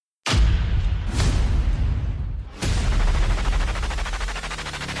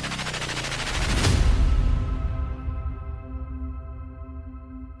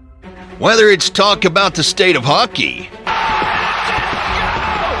Whether it's talk about the state of hockey,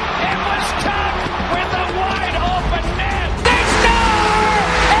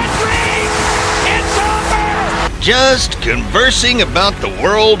 just conversing about the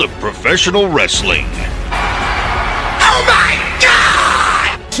world of professional wrestling. Oh my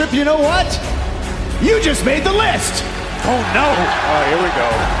God! Chip, you know what? You just made the list! Oh no! Oh, here we go.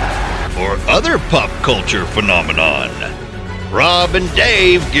 Or other pop culture phenomenon. Rob and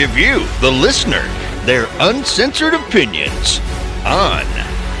Dave give you, the listener, their uncensored opinions on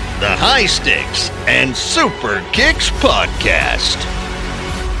the High Sticks and Super Kicks podcast.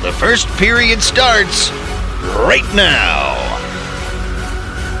 The first period starts right now.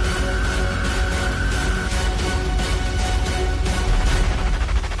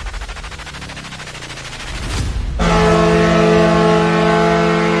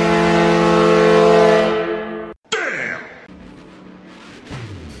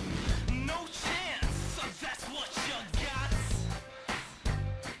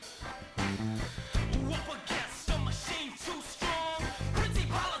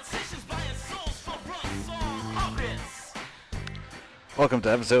 Welcome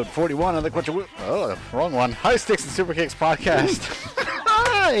to episode 41 of the wrong one. High Sticks and Super Kicks podcast.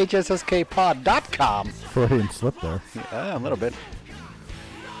 HSSKpod.com. Freudian slip there. Yeah, a little bit.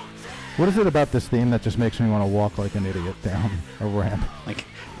 What is it about this theme that just makes me want to walk like an idiot down a ramp? Like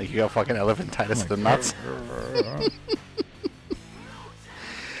you got fucking elephantitis to the nuts.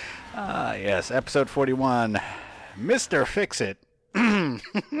 Yes, episode 41. Mr. Fix-It.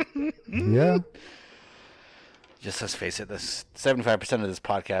 Yeah. Just let's face it, this 75% of this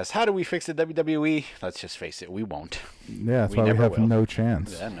podcast, how do we fix it, WWE? Let's just face it, we won't. Yeah, that's why we have no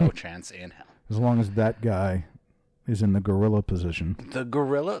chance. Yeah, no chance in hell. As long as that guy is in the gorilla position. The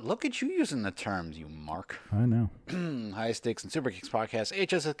gorilla? Look at you using the terms, you mark. I know. High Sticks and Super Kicks podcast,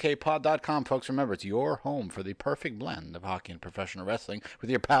 HSSKpod.com. Folks, remember, it's your home for the perfect blend of hockey and professional wrestling with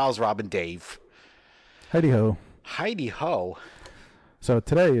your pals, Rob and Dave. Heidi ho. Heidi ho. So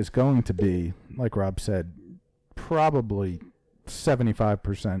today is going to be, like Rob said, probably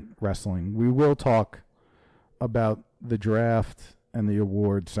 75% wrestling. We will talk about the draft and the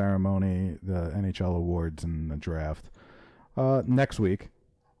award ceremony, the NHL awards and the draft, next week.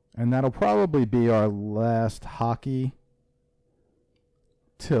 And that'll probably be our last hockey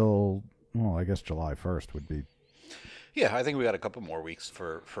till, well, I guess July 1st would be. Yeah, I think we got a couple more weeks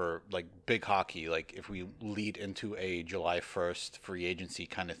for like big hockey, like if we lead into a July 1st free agency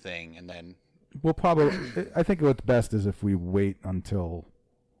kind of thing, and then we'll probably, I think what's best is if we wait until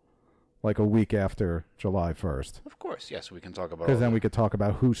like a week after July 1st. Of course, yes, we can talk about. Because then we could talk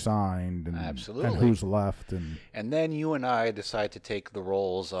about who signed and, absolutely, and who's left, and then you and I decide to take the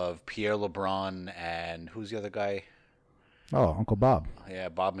roles of Pierre LeBrun and who's the other guy? Oh, Uncle Bob. Yeah,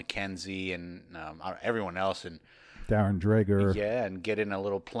 Bob McKenzie and everyone else, and Darren Drager. Yeah, and get in a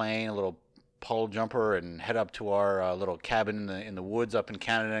little plane, a little puddle jumper, and head up to our little cabin in the woods up in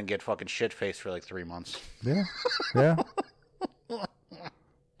Canada and get fucking shit-faced for like 3 months. Yeah, yeah.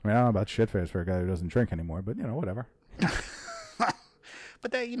 I mean, I don't know about shit-faced for a guy who doesn't drink anymore, but, whatever.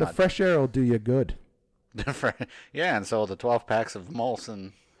 But the fresh air will do you good. Yeah, and so the 12 packs of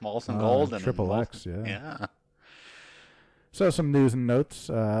Molson Gold and Triple X, yeah. Yeah. So some news and notes.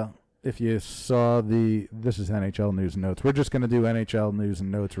 If you saw this is NHL news and notes. We're just going to do NHL news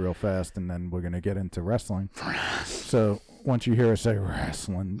and notes real fast, and then we're going to get into wrestling. So once you hear us say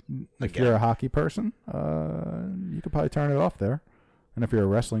wrestling, if you're a hockey person, you could probably turn it off there. And if you're a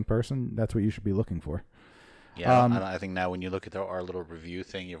wrestling person, that's what you should be looking for. Yeah, I think now when you look at our little review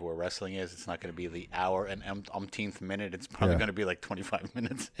thing of where wrestling is, it's not going to be the hour and umpteenth minute. It's probably going to be like 25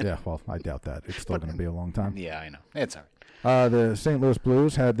 minutes. Yeah, well, I doubt that. It's still going to be a long time. Yeah, I know. It's all right. The St. Louis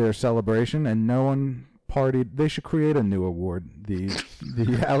Blues had their celebration, and no one partied. They should create a new award. The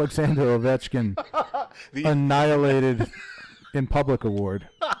Alexander Ovechkin annihilated in public award.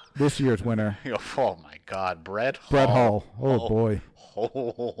 This year's winner. Oh my God, Brett Hull. Oh boy.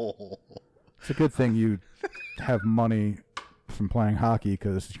 Oh. It's a good thing you have money from playing hockey,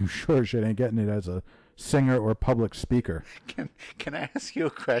 because you sure shit ain't getting it as a singer or public speaker. Can I ask you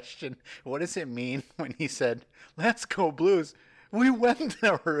a question? What does it mean when he said, "Let's go Blues"? We went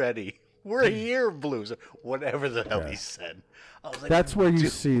there already. We're here, Blues. Whatever the hell he said. I was like, that's where you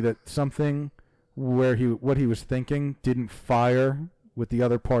see that something where what he was thinking didn't fire with the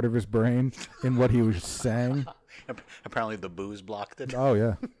other part of his brain in what he was saying. Apparently the booze blocked it. Oh,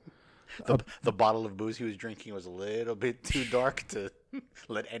 yeah. The bottle of booze he was drinking was a little bit too dark to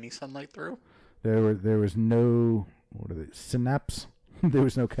let any sunlight through. There was no synapse. There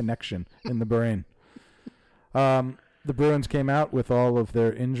was no connection in the brain. The Bruins came out with all of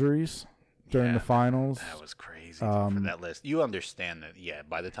their injuries during the finals. That was crazy for that list. You understand that,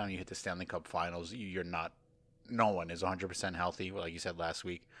 by the time you hit the Stanley Cup Finals, you're not. No one is 100% healthy, like you said last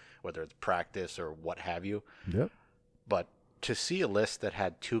week, whether it's practice or what have you. Yep. But to see a list that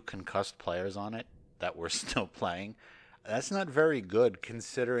had 2 concussed players on it that were still playing, that's not very good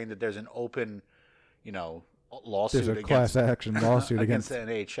considering that there's an open, lawsuit There's a class action lawsuit against the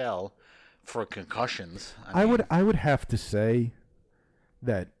NHL for concussions. I would have to say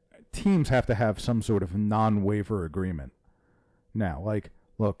that teams have to have some sort of non-waiver agreement. Now, like,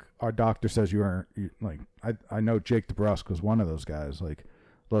 look, our doctor says I know Jake DeBrusk was one of those guys. Like,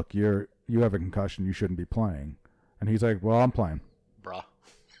 look, you have a concussion, you shouldn't be playing. And he's like, well, I'm playing. Bro.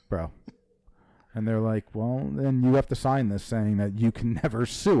 And they're like, well, then you have to sign this saying that you can never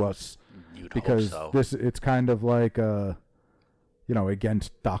sue us. You'd because hope so. it's kind of like,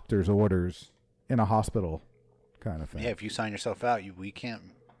 against doctor's orders in a hospital kind of thing. Yeah, if you sign yourself out, we can't,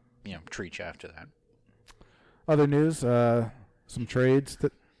 treat you after that. Other news, some trades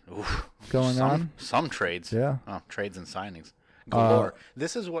that going on. Some trades. Yeah. Oh, trades and signings. Galore.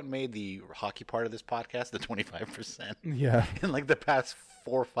 This is what made the hockey part of this podcast the 25%. Yeah. In like the past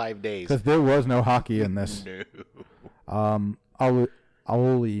 4 or 5 days. Because there was no hockey in this. No.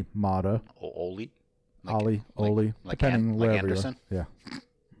 Olli Mata. Oli? Oli. Like Depending wherever Anderson? you are. Yeah.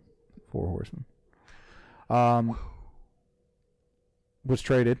 4 Horsemen. Was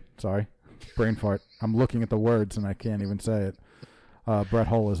traded. Sorry. Brain fart. I'm looking at the words and I can't even say it. Brett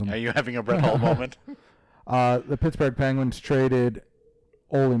Holism. Are you having a Brett Hull moment? The Pittsburgh Penguins traded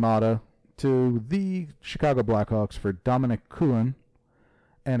Olli Mata to the Chicago Blackhawks for Dominic Kuhn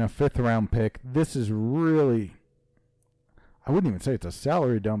and a 5th-round pick. This is really, I wouldn't even say it's a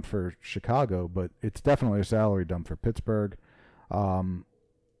salary dump for Chicago, but it's definitely a salary dump for Pittsburgh.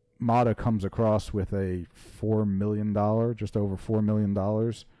 Mata comes across with a $4 million, just over $4 million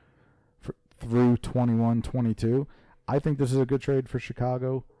through 21-22. I think this is a good trade for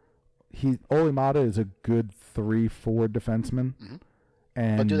Chicago. Olli Mata is a good 3-4 defenseman. Mm-hmm.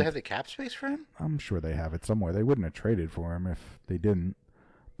 And but do they have the cap space for him? I'm sure they have it somewhere. They wouldn't have traded for him if they didn't.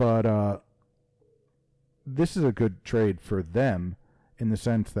 But this is a good trade for them in the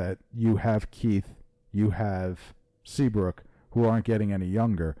sense that you have Keith, you have Seabrook, who aren't getting any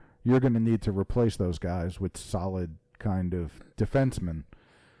younger. You're going to need to replace those guys with solid kind of defensemen.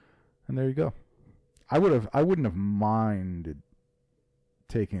 And there you go. I wouldn't have minded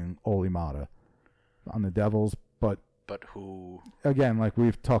taking Olli Mata on the Devils, but who? Again, like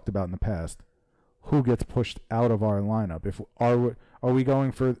we've talked about in the past, who gets pushed out of our lineup? If are we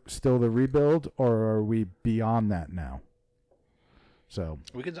going for still the rebuild, or are we beyond that now? So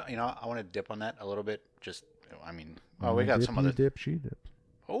we could, I want to dip on that a little bit. Just, we got some other dip. She dips.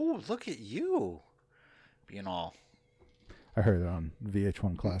 Oh, look at you, being all. I heard it on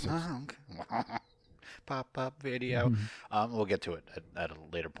VH1 Classics. Oh, okay. Pop-up video. Mm-hmm. We'll get to it at a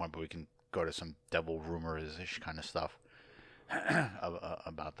later point, but we can go to some devil rumors-ish kind of stuff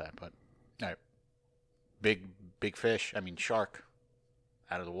about that. But all right, big fish. Shark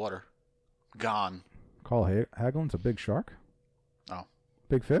out of the water, gone. Carl Hagelin's a big shark. Oh,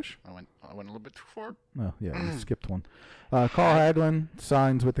 big fish. I went a little bit too far. Oh yeah, you skipped one. Carl Hagelin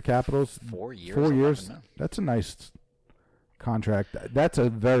signs with the Capitals. 4 years. 4 years. That's a nice contract. That's a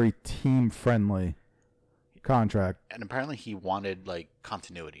very team-friendly contract. And apparently he wanted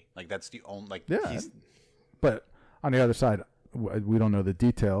continuity. That's the only But on the other side, we don't know the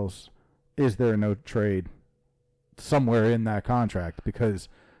details. Is there no trade somewhere in that contract? Because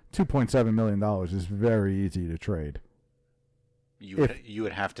 $2.7 million is very easy to trade. You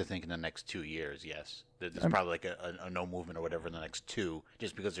would have to think in the next 2 years, yes. There's probably a no movement or whatever in the next 2,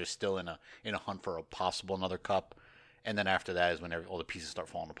 just because they're still in a hunt for a possible another cup. And then after that is when all the pieces start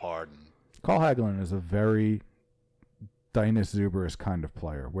falling apart. And Carl Hagelin is a very Dinas Zubris kind of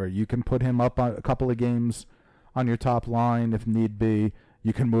player, where you can put him up on a couple of games on your top line if need be.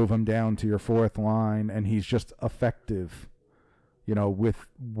 You can move him down to your 4th line, and he's just effective, with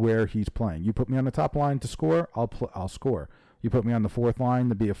where he's playing. You put me on the top line to score, I'll score. You put me on the 4th line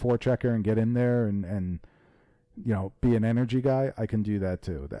to be a forechecker and get in there and be an energy guy, I can do that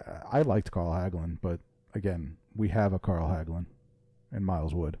too. I liked Carl Hagelin, but again, we have a Carl Hagelin and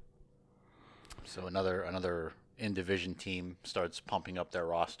Miles Wood. So another in-division team starts pumping up their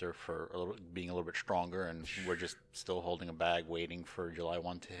roster for being a little bit stronger, and we're just still holding a bag waiting for July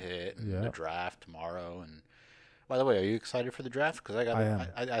 1 to hit and the draft tomorrow. And by the way, are you excited for the draft? Because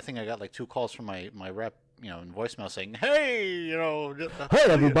I think I got 2 calls from my rep, in voicemail saying, "Hey, hey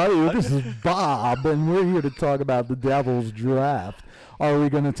everybody, this is Bob, and we're here to talk about the Devils draft. Are we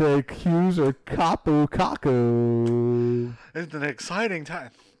going to take Hughes or Kapu Kaku?" It's an exciting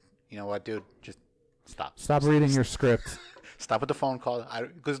time. you know what, dude? Just stop. Stop reading your script. Stop with the phone call.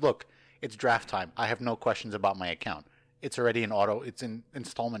 Because look, it's draft time. I have no questions about my account. It's already in auto. It's in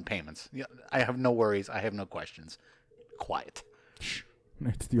installment payments. I have no worries. I have no questions. Quiet. Shh.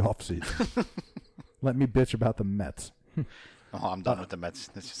 It's the offseason. Let me bitch about the Mets. Oh, I'm done with the Mets.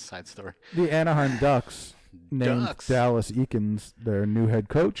 That's just a side story. The Anaheim Ducks named Dallas Eakins their new head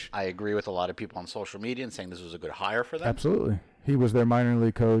coach. I agree with a lot of people on social media and saying this was a good hire for them. Absolutely. He was their minor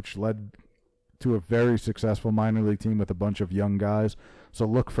league coach, led to a very successful minor league team with a bunch of young guys. So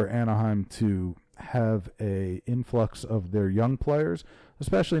look for Anaheim to have a influx of their young players,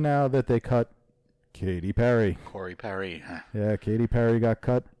 especially now that they cut Katy Perry. Corey Perry. Yeah, Katy Perry got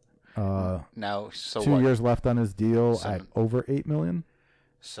cut. Now, so 2 years left on his deal at over $8 million.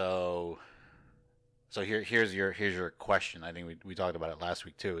 So here's your question. I think we talked about it last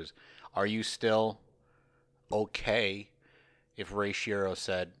week too. Is are you still okay if Ray Shero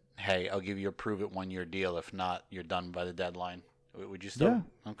said, "Hey, I'll give you a prove it 1 year deal. If not, you're done by the deadline"? Would you still?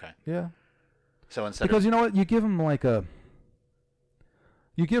 Yeah. Okay. Yeah. So because you know what, you give him a $1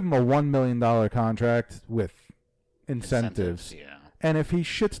 million contract with incentives. Yeah. And if he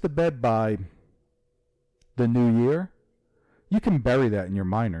shits the bed by the new year, you can bury that in your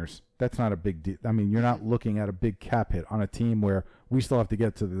minors. That's not a big deal. I mean, you're not looking at a big cap hit on a team where we still have to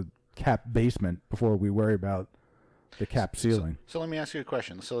get to the cap basement before we worry about the cap ceiling. So let me ask you a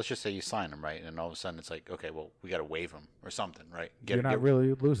question. So let's just say you sign him, right? And all of a sudden it's like, okay, well, we got to waive him or something, right? You're not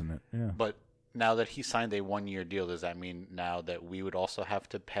really losing it, yeah. But now that he signed a 1 year deal, does that mean now that we would also have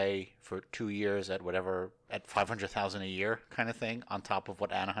to pay for 2 years at at $500,000 a year kind of thing on top of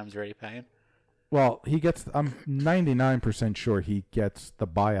what Anaheim's already paying? Well, he gets. I'm 99% sure he gets the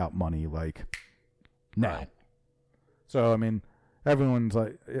buyout money now. Right. So I mean, everyone's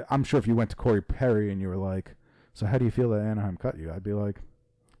like, I'm sure if you went to Corey Perry and you were like, "So how do you feel that Anaheim cut you?" I'd be like,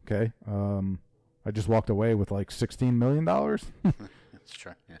 "Okay, I just walked away with like $16 million." That's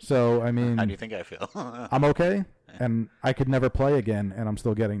true. Yeah. So, I mean... How do you think I feel? I'm okay, and I could never play again, and I'm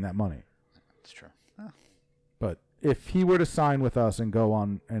still getting that money. That's true. Oh. But if he were to sign with us and go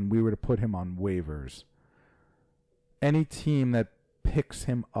on, and we were to put him on waivers, any team that picks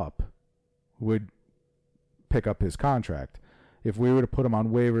him up would pick up his contract. If we were to put him on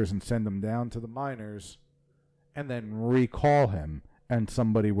waivers and send him down to the minors, and then recall him, and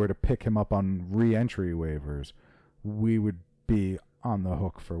somebody were to pick him up on re-entry waivers, we would be on the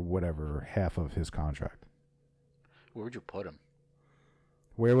hook for whatever half of his contract. Where would you put him?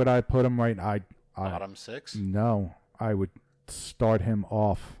 Where would I put him right now? Bottom six? No, I would start him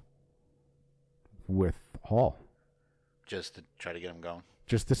off with Hall. Just to try to get him going?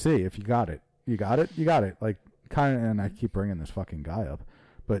 Just to see if you got it. You got it? You got it. Like, kind of, and I keep bringing this fucking guy up,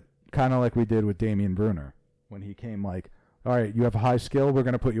 but kind of like we did with Damian Brunner when he came like, all right, you have a high skill, we're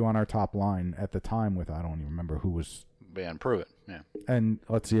going to put you on our top line at the time with, I don't even remember who was... Yeah, and prove it. Yeah. And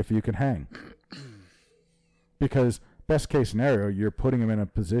let's see if you can hang. Because best case scenario, you're putting him in a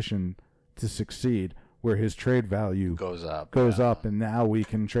position to succeed where his trade value goes up, and now we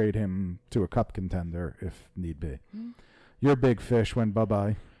can trade him to a cup contender if need be. Your big fish went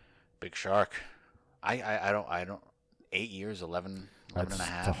bye-bye. Big shark. I don't 8 years, 11 and a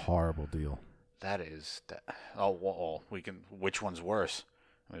half. That's a horrible deal. That is that. Oh, well, we can. Which one's worse?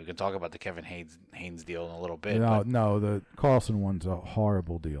 I mean, we can talk about the Kevin Haynes deal in a little bit. No, the Carlson one's a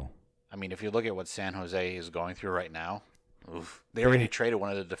horrible deal. I mean, if you look at what San Jose is going through right now, they already traded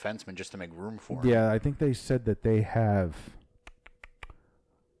one of the defensemen just to make room for him. Yeah, I think they said that they have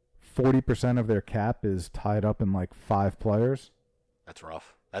 40% of their cap is tied up in like 5 players. That's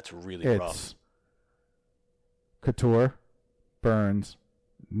rough. That's really rough. It's Couture, Burns,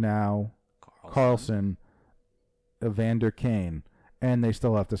 now Carlson, Evander Kane. And they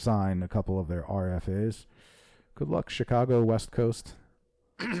still have to sign a couple of their RFAs. Good luck, Chicago, West Coast.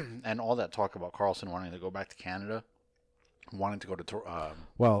 And all that talk about Carlson wanting to go back to Canada, wanting to go to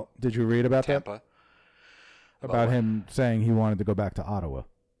well, did you read about Tampa? That? About him saying he wanted to go back to Ottawa.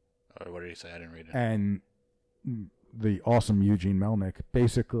 Or what did he say? I didn't read it. And the awesome Eugene Melnick,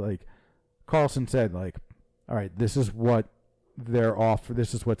 basically, like, Carlson said, like, all right, this is what they're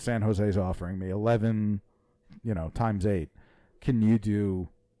this is what San Jose's offering me, 11, times 8. Can you do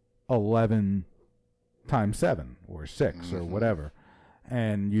 11 times 7 or 6 or whatever?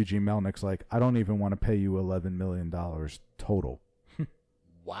 And Eugene Melnick's like, I don't even want to pay you $11 million total.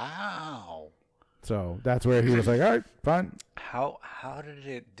 Wow. So that's where he was like, all right, fine. How did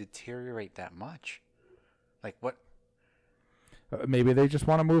it deteriorate that much? Like what? Maybe they just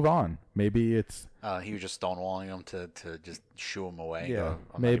want to move on. Maybe it's... he was just stonewalling him to just shoo him away. Yeah,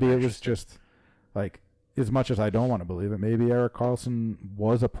 maybe it was just like, as much as I don't want to believe it, maybe Erik Karlsson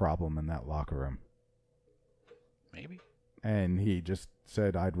was a problem in that locker room. Maybe. And he just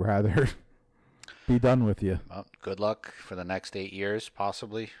said, I'd rather be done with you. Well, good luck for the next 8 years,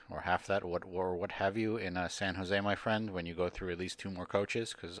 possibly, or half that, or what have you, in San Jose, my friend, when you go through at least 2 more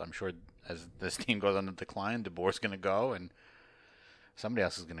coaches, because I'm sure as this team goes on the decline, DeBoer's going to go, and somebody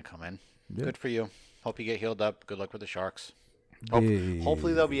else is going to come in. Yeah. Good for you. Hope you get healed up. Good luck with the Sharks.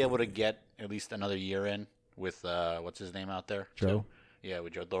 Hopefully they'll be able to get at least another year in with, what's his name out there? Joe? Yeah,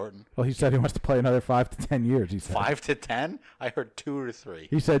 with Joe Thornton. Well, he said he wants to play another 5 to 10 years. He said 5 to 10? I heard 2 or 3.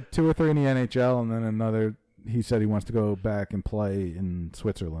 He said 2 or 3 in the NHL, and then another. He said he wants to go back and play in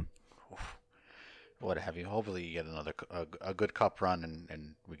Switzerland. What have you? Hopefully, you get another a good cup run,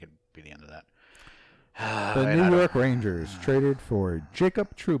 and we could be the end of that. The New York Rangers traded for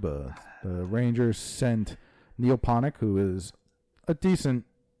Jacob Trouba. The Rangers sent Neil Ponick, who is a decent,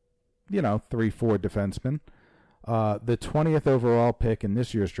 3-4 defenseman. The 20th overall pick in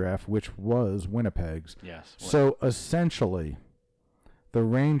this year's draft, which was Winnipeg's. Yes. So essentially, the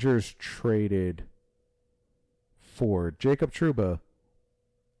Rangers traded for Jacob Trouba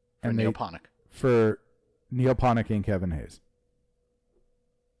and Neil Ponick. For Neil Ponick and Kevin Hayes.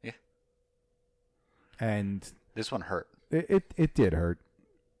 Yeah. And this one hurt. It did hurt,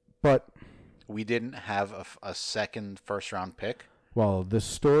 but we didn't have a second first-round pick. Well, the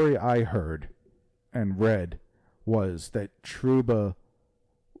story I heard and read was that Trouba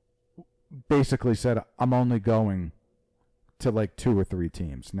basically said, I'm only going to like 2 or 3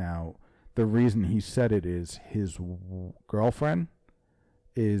 teams. Now, the reason he said it is his girlfriend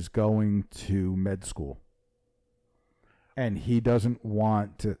is going to med school. And he doesn't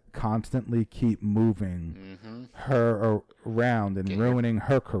want to constantly keep moving her around and ruining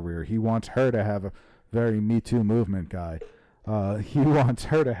her career. He wants her to have a very Me Too movement guy. He wants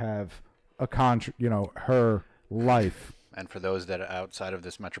her to have a her life. And for those that are outside of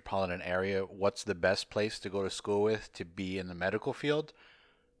this metropolitan area, what's the best place to go to school with to be in the medical field?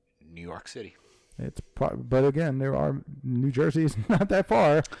 New York City. But again, New Jersey's not that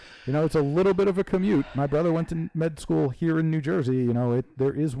far. It's a little bit of a commute. My brother went to med school here in New Jersey.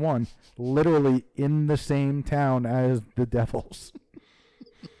 There is one literally in the same town as the Devils.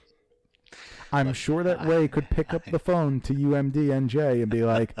 I'm sure that Ray could pick up the phone to UMDNJ and be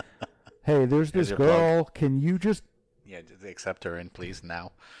like, hey, there's this girl. Plug. Can you just... Yeah, accept her in, please,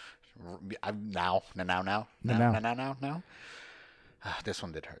 now. Now. This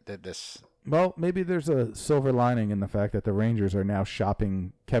one did hurt. Well, maybe there's a silver lining in the fact that the Rangers are now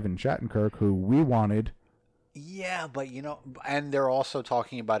shopping Kevin Shattenkirk, who we wanted. Yeah, but, and they're also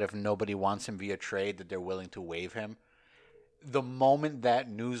talking about if nobody wants him via trade, that they're willing to waive him. The moment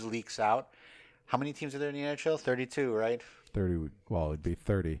that news leaks out, how many teams are there in the NHL? 32, right? 30. Well, it'd be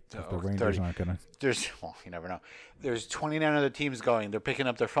 30 if the Rangers 30. Aren't going to. You never know. There's 29 other teams going. They're picking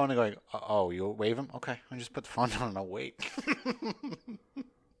up their phone and going, oh, you waive him? Okay, I'll just put the phone down and I'll wait.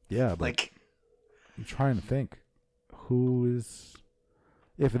 Yeah, but I'm trying to think.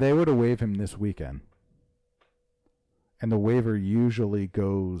 If they were to waive him this weekend, and the waiver usually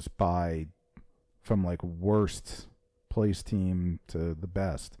goes by from worst place team to the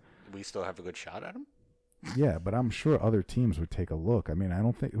best. We still have a good shot at him? Yeah, but I'm sure other teams would take a look. I mean, I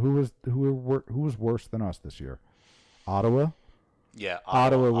don't think who was worse than us this year? Ottawa? Yeah,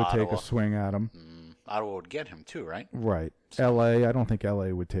 Ottawa would take a swing at him. Ottawa would get him too, right? Right. LA, I don't think LA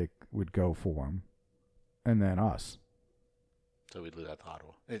would go for him. And then us. So we'd lose that to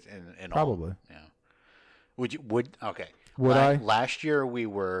Ottawa. In Probably. All, yeah. Okay. Would I? Last year we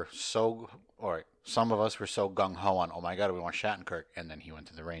were some of us were so gung-ho on, oh my God, we want Shattenkirk, and then he went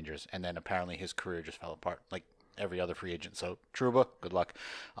to the Rangers, and then apparently his career just fell apart, like every other free agent. So, Trouba, good luck.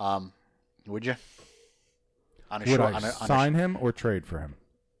 Would you? Would I sign him or trade for him?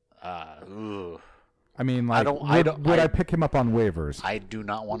 I mean, would I pick him up on waivers? I do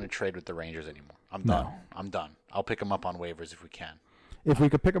not want to trade with the Rangers anymore. I'm done. I'm done. I'll pick him up on waivers if we can. If we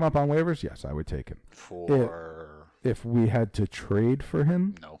could pick him up on waivers, yes, I would take him. If we had to trade for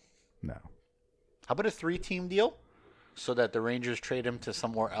him? No. How about a 3-team deal so that the Rangers trade him to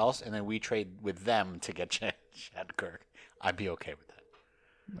somewhere else and then we trade with them to get Shattenkirk? I'd be okay with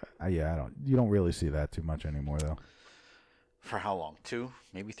that. You don't really see that too much anymore, though. For how long? 2,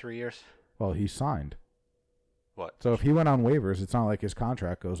 maybe 3 years? Well, he signed. What? So if he went on waivers, it's not like his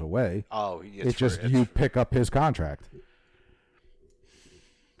contract goes away. Oh, it's just you pick up his contract.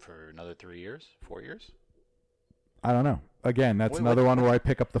 For another 3 years? 4 years? I don't know. Again, that's another one where I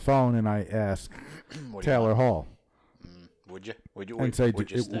pick up the phone and I ask Taylor Hall. Would you? And say,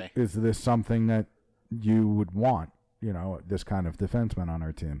 would you stay? Is this something that you would want? This kind of defenseman on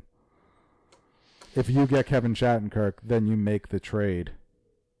our team. if you get Kevin Shattenkirk, then you make the trade.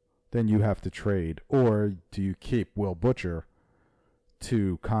 Then you have to trade. Or do you keep Will Butcher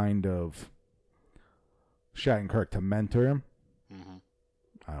to kind of Shattenkirk to mentor him? Mm-hmm.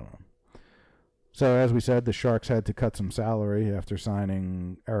 I don't know. So, as we said, the Sharks had to cut some salary after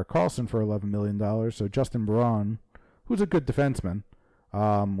signing Erik Karlsson for $11 million. So, Justin Braun, who's a good defenseman,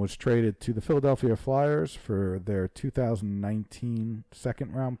 was traded to the Philadelphia Flyers for their 2019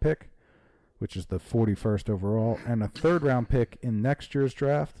 second-round pick, which is the 41st overall, and a third-round pick in next year's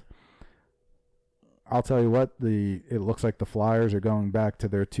draft. I'll tell you what, it looks like the Flyers are going back to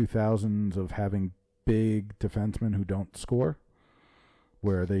their 2000s of having big defensemen who don't score,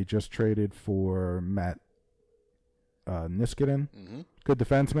 where they just traded for Matt Niskanen, good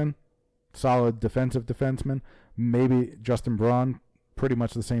defenseman, solid defensive defenseman. Maybe Justin Braun, pretty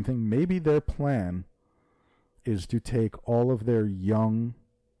much the same thing. Maybe their plan is to take all of their young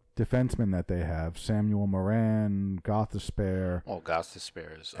defensemen that they have, Samuel Morin, Gostisbehere. Well,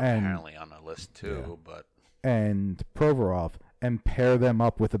 Gostisbehere is apparently on the list too, and Provorov, and pair them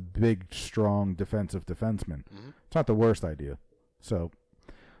up with a big, strong defensive defenseman. It's not the worst idea. So,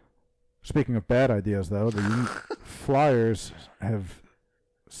 speaking of bad ideas, though, the Flyers have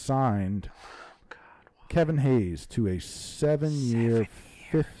signed Kevin Hayes to a 7-year,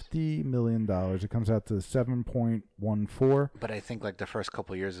 $50 million. It comes out to 7.14. But I think like the first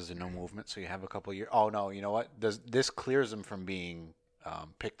couple of years is a no movement, so you have a couple of years. Oh no, you know what? This clears him from being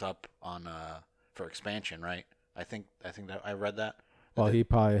picked up on for expansion, right? I think that I read that. Well, he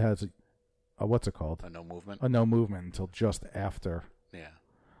probably has a what's it called? A no movement. A no movement until just after.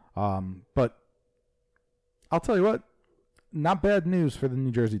 Yeah. But I'll tell you what, not bad news for the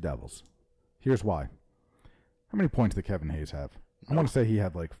New Jersey Devils. Here's why. How many points did Kevin Hayes have? I want to say he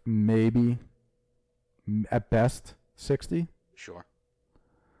had like maybe, at best, 60. Sure.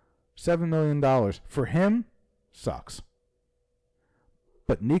 $7 million. For him, sucks.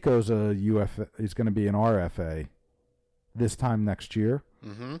 But Nico's a UFA. He's going to be an RFA this time next year,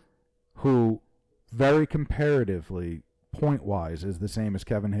 who very comparatively, point-wise, is the same as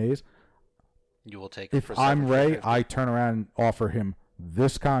Kevin Hayes. You will take. If I'm Ray, I turn around and offer him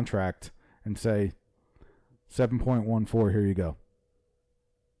this contract and say, 7.14, here you go.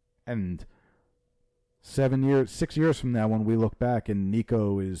 And 6 years from now, when we look back and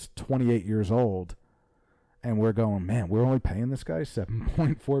Nico is 28 years old, and we're going, man, we're only paying this guy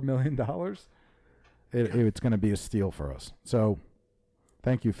 $7.4 million? It's going to be a steal for us. So,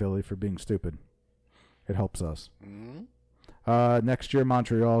 thank you, Philly, for being stupid. It helps us. Next year,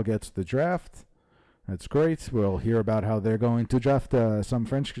 Montreal gets the draft. That's great. We'll hear about how they're going to draft some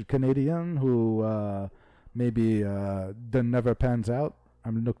French Canadian who maybe never pans out.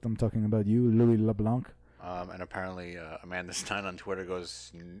 I'm talking about you, Louis LeBlanc. And apparently Amanda Stein on Twitter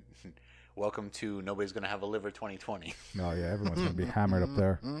goes, welcome to Nobody's Going to Have a Liver 2020. Oh, yeah, everyone's going to be hammered up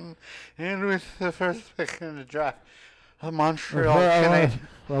there. And with the first pick in the draft, Montreal Canadiens.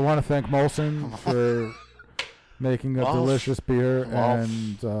 I want to thank Molson for making a delicious beer.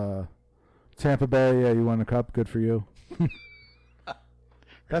 And Tampa Bay, yeah, you won the cup. Good for you.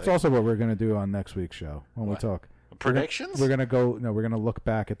 That's also what we're going to do on next week's show when we talk. Predictions? We're going to look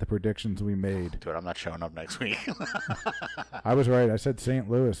back at the predictions we made. Dude, I'm not showing up next week. I was right. I said St.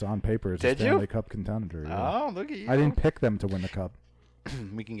 Louis on paper is a Stanley Cup contender. Yeah. Oh, look at you. I didn't pick them to win the cup.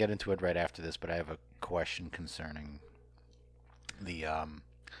 We can get into it right after this, but I have a question concerning the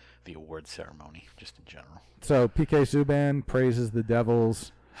award ceremony, just in general. So PK Subban praises the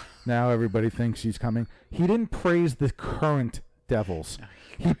Devils. Now everybody thinks he's coming. He didn't praise the current Devils.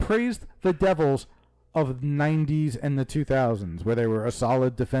 He praised the Devils of the 90s and the 2000s, where they were a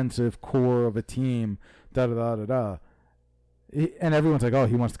solid defensive core of a team, da-da-da-da-da. And everyone's like, oh,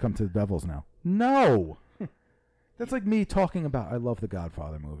 he wants to come to the Devils now. No! That's like me talking about, I love the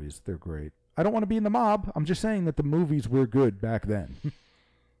Godfather movies. They're great. I don't want to be in the mob. I'm just saying that the movies were good back then.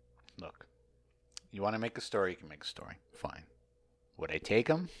 Look, you want to make a story, you can make a story. Fine. Would I take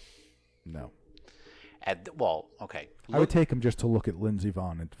him? No. Okay. I would take him just to look at Lindsey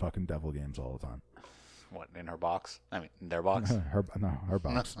Vonn at fucking Devil games all the time. What, in her box? I mean, in their box? her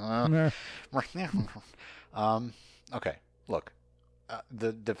box. Okay, look.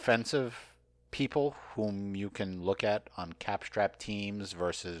 The defensive people whom you can look at on capstrap teams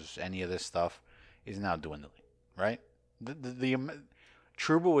versus any of this stuff is now dwindling, right?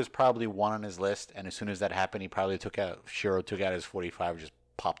 Trouba was probably one on his list, and as soon as that happened, Shiro took out his 45, just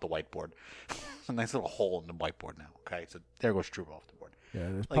popped the whiteboard. A nice little hole in the whiteboard now. Okay, so there goes Trouba off the board. Yeah,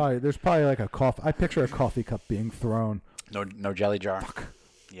 there's probably like a coffee. I picture a coffee cup being thrown. No jelly jar. Fuck.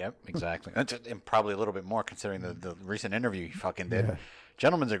 Yep, exactly. And probably a little bit more considering the recent interview he fucking did.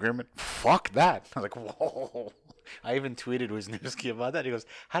 gentleman's agreement. Fuck that. I was like, whoa. I even tweeted Wisniewski about that. He goes,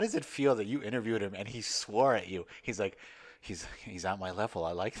 how does it feel that you interviewed him and he swore at you? He's like, he's at my level.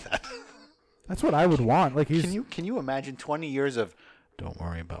 I like that. That's what I would want. Like, Can you imagine 20 years of, don't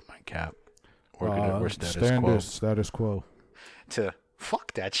worry about my cap. We're status quo. To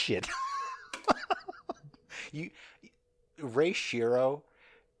fuck that shit. Ray Shero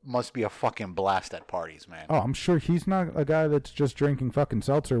must be a fucking blast at parties, man. Oh, I'm sure he's not a guy that's just drinking fucking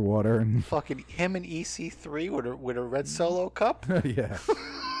seltzer water and fucking him and EC3 with a red Solo cup. Yeah.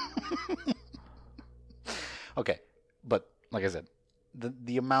 Okay, but like I said,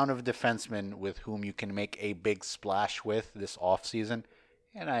 the amount of defensemen with whom you can make a big splash with this offseason,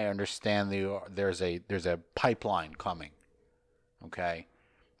 and I understand there's a pipeline coming. Okay,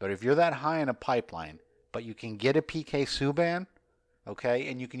 but if you're that high in a pipeline, but you can get a PK Subban, okay,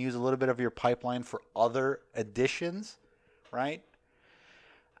 and you can use a little bit of your pipeline for other additions, right?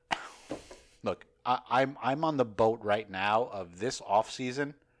 Look, I'm on the boat right now of this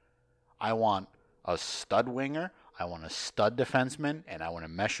offseason. I want a stud winger, I want a stud defenseman, and I want to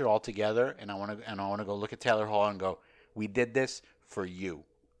mesh it all together, and I want to go look at Taylor Hall and go, we did this for you.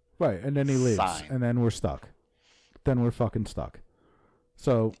 Right, and then he leaves, Fine. And then we're stuck. Then we're fucking stuck.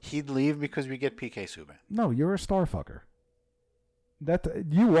 So he'd leave because we get PK Subban. No, you're a star fucker.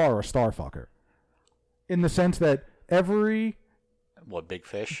 You are a star fucker. In the sense that every big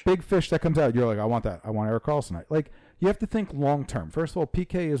fish that comes out, you're like, I want that. I want Erik Karlsson. Like, you have to think long term. First of all,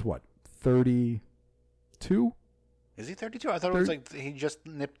 PK is what, 32? Is he 32? I thought it was like he just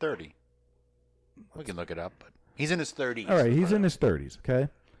nipped 30. We can look it up, but he's in his 30s. All right, he's in his 30s. Okay.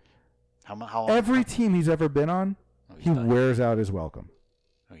 How long? Every team he's ever been on, he wears out his welcome.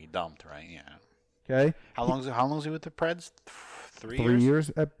 Oh, he dumped, right? Yeah. Okay. How long's he with the Preds? 3 years? 3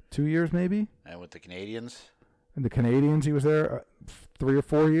 years? 2 years, maybe. And with the Canadians? And the Canadians, he was there 3 or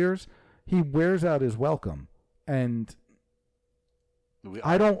 4 years. He wears out his welcome, and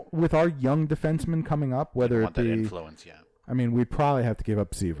I don't. With our young defensemen coming up, whether it be that influence, yeah. I mean, we'd probably have to give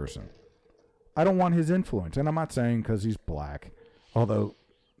up Severson. I don't want his influence, and I'm not saying because he's black, although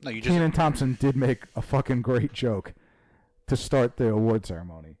Keenan Thompson did make a fucking great joke to start the award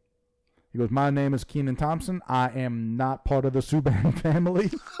ceremony. He goes, "My name is Keenan Thompson. I am not part of the Subban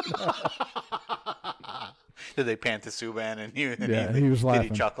family." Did they pan to Subban and he was laughing.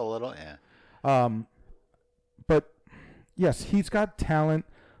 Did he chuckle a little? Yeah. But yes, he's got talent,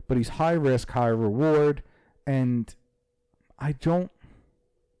 but he's high risk, high reward, and I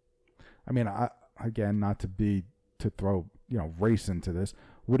mean, again, not to throw race into this.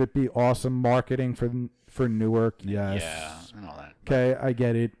 Would it be awesome marketing for Newark? Yes. Yeah, and all that. Okay, I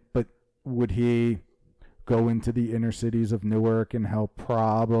get it, but would he go into the inner cities of Newark and help?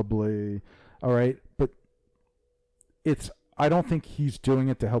 Probably. All right, but I don't think he's doing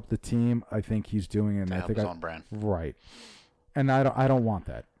it to help the team. I think he's doing it to help his own brand. Right. And I don't want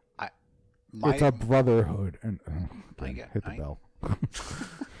that. It's a brotherhood. And hit the bell.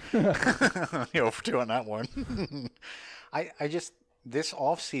 You're for 2 on that one. I just, this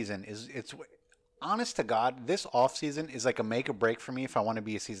offseason it's honest to God, this offseason is like a make or break for me if I want to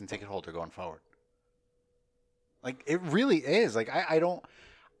be a season ticket holder going forward. Like, it really is. Like,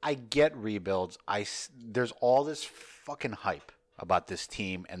 I get rebuilds. There's all this fucking hype about this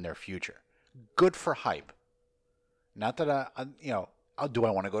team and their future. Good for hype. Not that do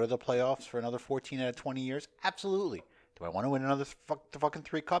I want to go to the playoffs for another 14 out of 20 years? Absolutely. Do I want to win another fucking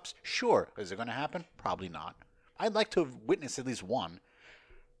 3 cups? Sure. Is it going to happen? Probably not. I'd like to have witnessed at least one.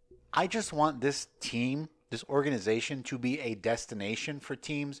 I just want this team, this organization, to be a destination for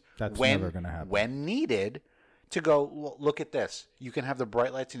teams. That's never going to happen. When needed, to go, well, look at this. You can have the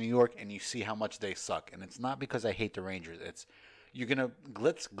bright lights in New York, and you see how much they suck. And it's not because I hate the Rangers. It's you're going to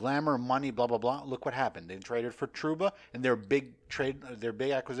glitz, glamour, money, blah, blah, blah. Look what happened. They traded for Trouba, and their big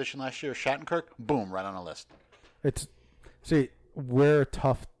acquisition last year, Shattenkirk, boom, right on the list. We're a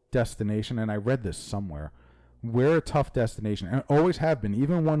tough destination, and I read this somewhere. We're a tough destination, and always have been,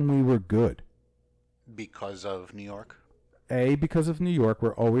 even when we were good. Because of New York? Because of New York.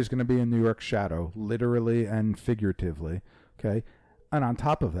 We're always going to be a New York shadow, literally and figuratively. Okay? And on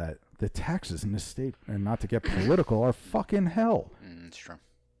top of that, the taxes in this state, and not to get political, are fucking hell. It's true.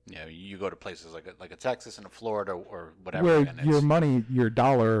 Yeah, you go to places like a Texas and a Florida or whatever. Where your money, your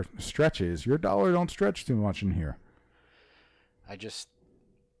dollar stretches. Your dollar don't stretch too much in here.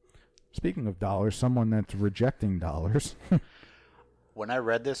 Speaking of dollars, someone that's rejecting dollars. When I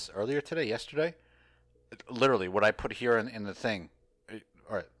read this yesterday, literally what I put here in the thing,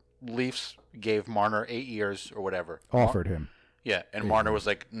 all right, Leafs gave Marner 8 years or whatever. Offered him. Yeah, and Marner was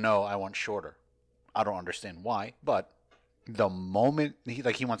like, no, I want shorter. I don't understand why, but The moment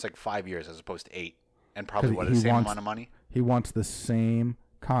he wants like 5 years as opposed to 8, and probably the same amount of money. He wants the same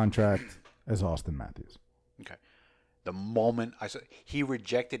contract as Austin Matthews. Okay. The moment he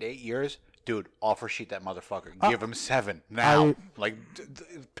rejected 8 years, dude, offer sheet that motherfucker. Give him 7 now.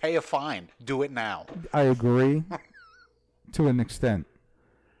 Pay a fine. Do it now. I agree to an extent.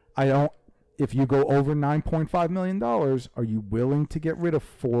 If you go over $9.5 million, are you willing to get rid of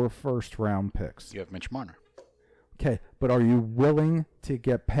 4 first-round picks? You have Mitch Marner. Okay, but are you willing to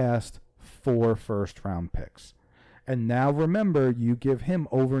get past 4 first-round picks? And now remember, you give him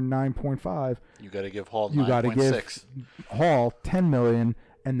over 9.5. You got to give Hall 9.6. You got to give Hall $10 million,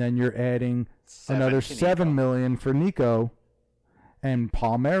 and then you're adding another $7 million for Nico, and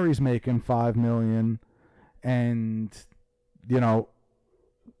Palmieri's making $5 million, and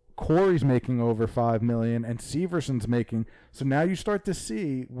Corey's making over $5 million, and Severson's making. So now you start to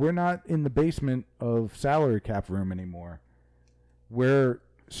see we're not in the basement of salary cap room anymore. We're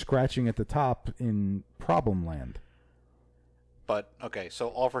scratching at the top in problem land. But okay, so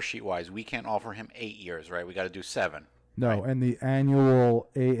offer sheet wise, we can't offer him 8 years, right? We got to do 7. No, right? And the annual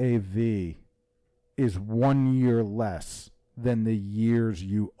AAV is 1 year less than the year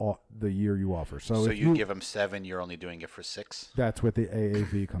you offer. So if you give him 7, you're only doing it for 6. That's what the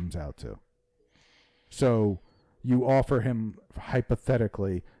AAV comes out to. So you offer him,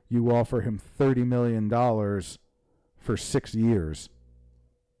 hypothetically, $30 million for 6 years.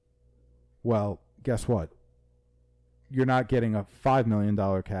 Well, guess what? You're not getting a $5 million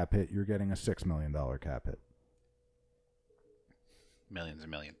cap hit. You're getting a $6 million cap hit. Millions and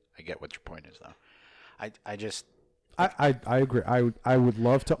millions. I get what your point is, though. I agree. I would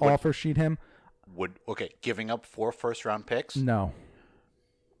love to offer sheet him. Giving up 4 first-round picks? No.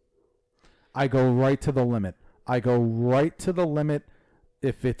 I go right to the limit. If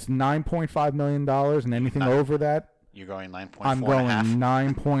it's $9.5 million and anything over that, you're going 9.4. I'm going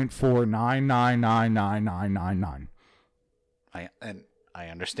 9.499999999. I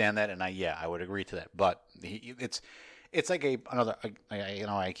understand that, and I would agree to that. But it's like I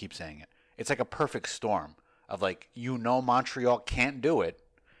keep saying it. It's like a perfect storm of Montreal can't do it.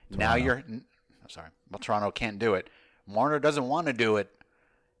 Toronto. Toronto can't do it. Marner doesn't want to do it.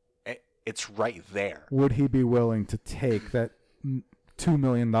 It's right there. Would he be willing to take that $2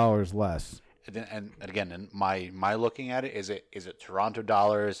 million less? And again, in my looking at it, is it Toronto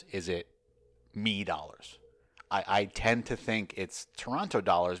dollars? Is it me dollars? I tend to think it's Toronto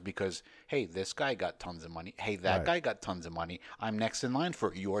dollars because, hey, this guy got tons of money. Hey, that guy got tons of money. I'm next in line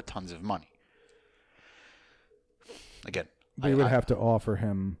for your tons of money. Again, we would have to offer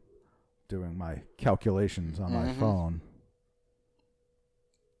him, doing my calculations on my phone.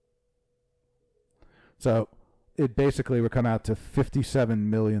 So it basically would come out to $57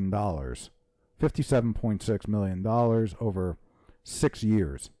 million. $57.6 million over 6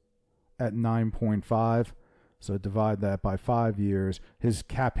 years at 9.5. So divide that by 5 years, his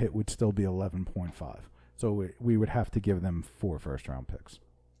cap hit would still be 11.5. So we would have to give them 4 first-round picks.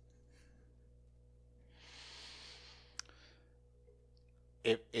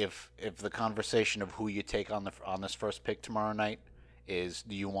 If the conversation of who you take on this first pick tomorrow night is,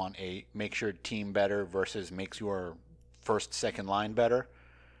 do you want a makes your team better versus makes your second line better?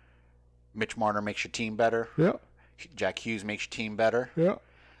 Mitch Marner makes your team better. Yeah. Jack Hughes makes your team better. Yeah.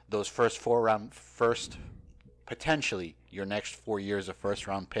 Those potentially your next 4 years of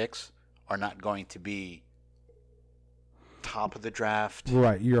first-round picks are not going to be top of the draft.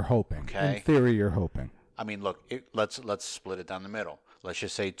 Right, you're hoping. Okay. In theory, you're hoping. I mean, look, let's split it down the middle. Let's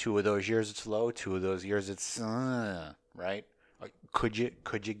just say 2 of those years it's low, 2 of those years it's right. Could you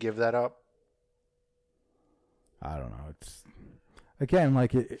give that up? I don't know. It's again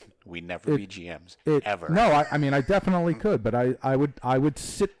we never be GMs ever. No, I mean I definitely could, but I would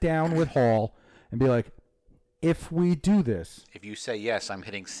sit down with Hall and be like, if we do this, if you say yes, I'm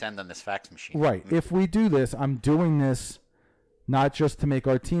hitting send on this fax machine. Right. If we do this, I'm doing this not just to make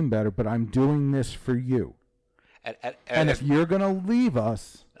our team better, but I'm doing this for you. And if you're gonna leave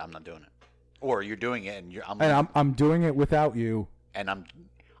us, I'm not doing it. Or you're doing it, and I'm doing it without you. And I'm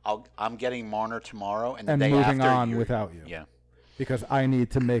getting Marner tomorrow, and moving after on without you. Yeah. Because I need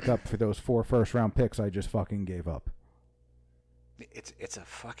to make up for those 4 first-round picks I just fucking gave up. It's a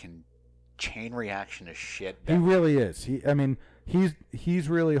fucking chain reaction of shit. He really is. He's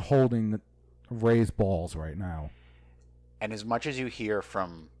really holding Ray's balls right now. And as much as you hear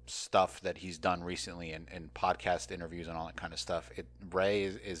from stuff that he's done recently in podcast interviews and all that kind of stuff, Ray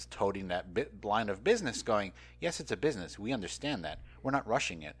is toting that line of business going, yes, it's a business. We understand that. We're not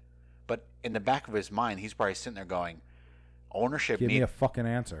rushing it. But in the back of his mind, he's probably sitting there going, Ownership Give me a fucking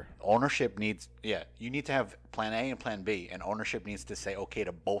answer. Ownership needs, you need to have plan A and plan B, and ownership needs to say okay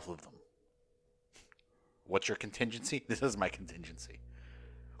to both of them. What's your contingency? This is my contingency.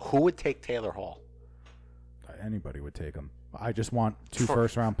 Who would take Taylor Hall? Anybody would take him. I just want 2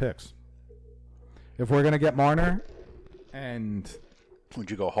 first-round picks. If we're going to get Marner, and... Would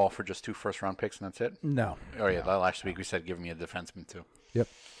you go Hall for just 2 first-round picks and that's it? No. Oh, yeah, last week we said give me a defenseman, too. Yep.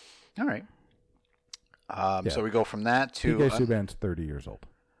 All right. So we go from that to... PK Subban's 30 years old.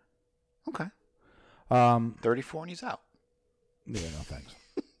 Okay. 34 and he's out. Yeah, no thanks.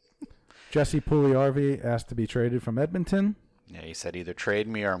 Jesse Puljujarvi asked to be traded from Edmonton. Yeah, he said either trade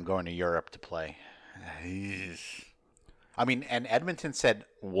me or I'm going to Europe to play. I mean, and Edmonton said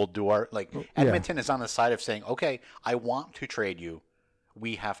we'll do our... Edmonton is on the side of saying, okay, I want to trade you.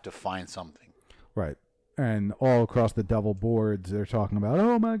 We have to find something. Right. And all across the double boards, they're talking about,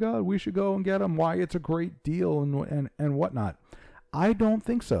 oh my God, we should go and get him. Why it's a great deal and whatnot. I don't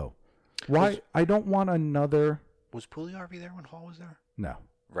think so. Why? I don't want another... Was Puljujarvi there when Hall was there? No.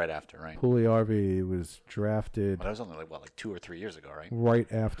 Right after, right? Puljujarvi was drafted... Well, that was only like 2 or 3 years ago, right? Right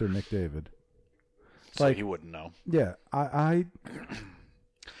after McDavid. So you wouldn't know. Yeah. I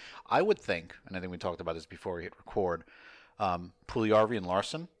would think, and I think we talked about this before we hit record, Puljujarvi and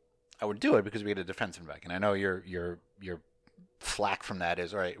Larson, I would do it because we had a defenseman back. And I know your flack from that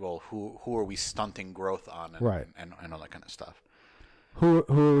is, all right, well, who are we stunting growth on and all that kind of stuff. Who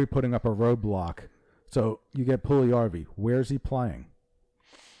are we putting up a roadblock? So you get Puljujarvi. Where's he playing?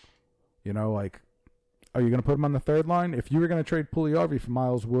 You know, are you going to put him on the third line? If you were going to trade Puljujarvi for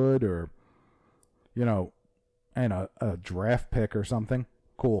Miles Wood or, and a draft pick or something,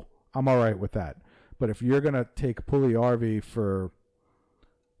 cool. I'm all right with that. But if you're going to take Puljujarvi for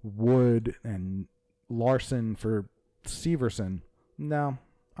Wood and Larson for Severson, no,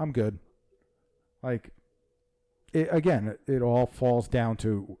 I'm good. It all falls down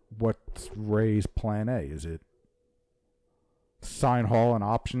to what's Ray's plan A. Is it sign Hall an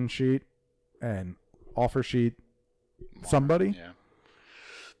option sheet and offer sheet somebody? Yeah.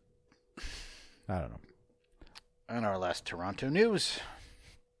 I don't know. And our last Toronto news.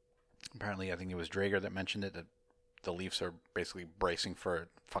 Apparently, I think it was Drager that mentioned it, that the Leafs are basically bracing for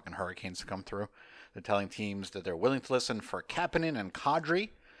fucking hurricanes to come through. They're telling teams that they're willing to listen for Kapanen and Kadri.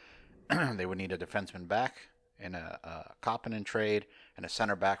 They would need a defenseman back in a Kapanen trade and a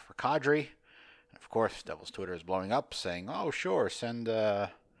center back for Kadri. And of course, Devil's Twitter is blowing up, saying, "Oh, sure, send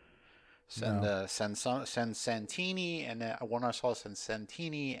Santini and one I saw send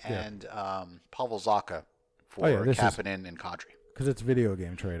Santini and Pavel Zacha for Kapanen and Kadri." Because it's video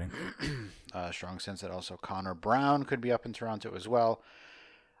game trading. Strong sense that also Connor Brown could be up in Toronto as well.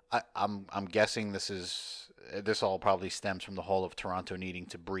 I'm guessing this all probably stems from the whole of Toronto needing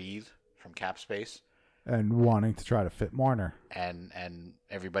to breathe from cap space and wanting to try to fit Marner, and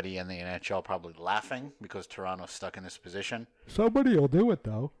everybody in the NHL probably laughing because Toronto's stuck in this position. Somebody will do it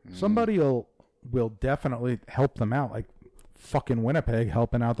though. Somebody will definitely help them out, like fucking Winnipeg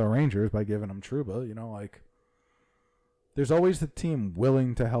helping out the Rangers by giving them Trouba. There's always the team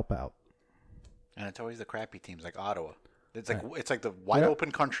willing to help out. And it's always the crappy teams like Ottawa. It's like the wide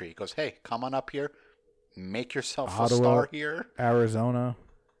open country. It goes, hey, come on up here, make yourself Ottawa, a star here. Arizona,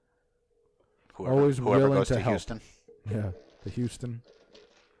 whoever goes to help. Houston. Yeah, the Houston.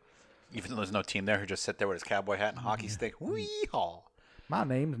 Even though there's no team there, who just sit there with his cowboy hat and hockey stick. Wee-haw. My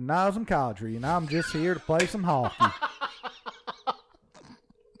name's Nazem Kadri, and I'm just here to play some hockey.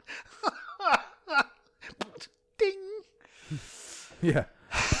 Ding. Yeah.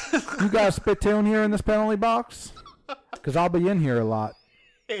 You got a spittoon here in this penalty box? Because I'll be in here a lot.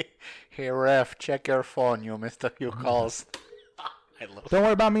 Hey, ref, check your phone. You missed a few calls. Don't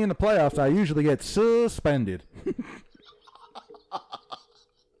worry about me in the playoffs. I usually get suspended.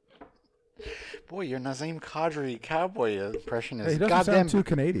 Boy, your Nazem Kadri cowboy impression is he doesn't goddamn sound too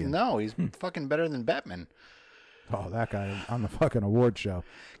Canadian. No, he's fucking better than Batman. Oh, that guy on the fucking award show.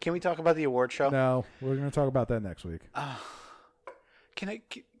 Can we talk about the award show? No, we're going to talk about that next week. Can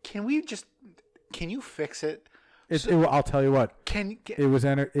you fix it? I'll tell you what. It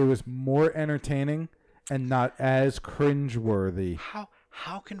was more entertaining and not as cringeworthy.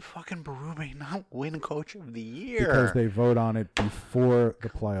 How can fucking Berube not win Coach of the Year? Because they vote on it before the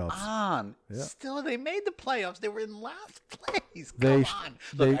playoffs. Yeah. Still, they made the playoffs. They were in last place. Come on.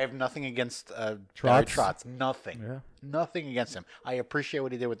 Look, I have nothing against Barry Trotz. Nothing. Yeah. Nothing against him. I appreciate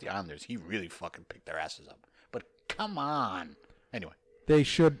what he did with the Islanders. He really fucking picked their asses up. But come on. Anyway. They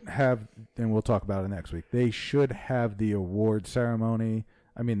should have, and we'll talk about it next week, they should have the award ceremony,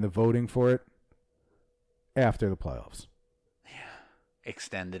 the voting for it, after the playoffs. Yeah.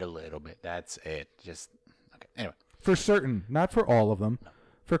 Extend it a little bit. That's it. Okay. Anyway. For certain, not for all of them. No.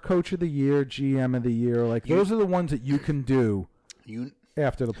 For Coach of the Year, GM of the Year, those are the ones that you can do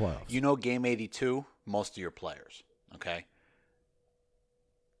after the playoffs. You know Game 82, most of your players, okay?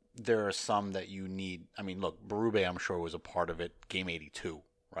 There are some that you need. I mean, look, Berube, I'm sure, was a part of it, Game 82,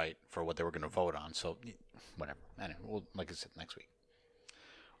 right, for what they were going to vote on. So, whatever. Anyway, like I said, next week.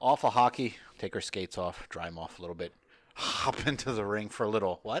 Off of hockey, take our skates off, dry them off a little bit, hop into the ring for a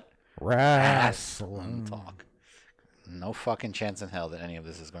little, what? Wrestling talk. No fucking chance in hell that any of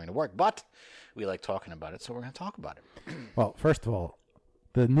this is going to work, but we like talking about it, so we're going to talk about it. Well, first of all,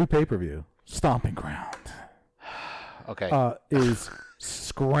 the new pay-per-view, Stomping Ground, okay, is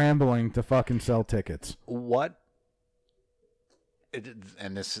scrambling to fucking sell tickets. What?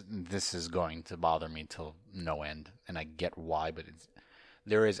 And this is going to bother me till no end, and I get why, but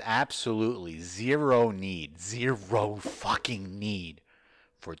there is absolutely zero fucking need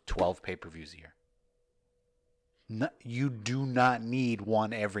for 12 pay-per-views a year. No, you do not need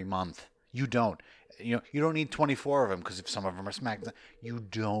one every month. You don't. You don't need 24 of them because if some of them are SmackDown, you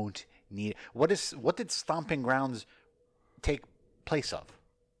don't need. What did Stomping Grounds take place of?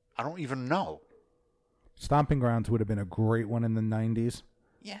 I don't even know. Stomping Grounds would have been a great one in the 90s.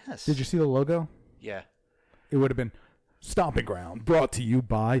 Yes. Did you see the logo? Yeah. It would have been Stomping Ground, brought to you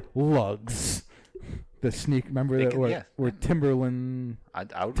by Lugs. The sneak, remember that? Where Timberland.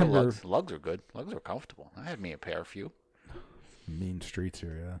 I would go Lugs. Lugs are good. Lugs are comfortable. I had me a pair of few. Mean streets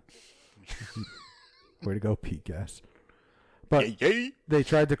here, yeah. Way to go, Pete Gas. But they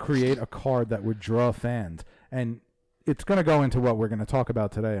tried to create a card that would draw fans. And it's going to go into what we're going to talk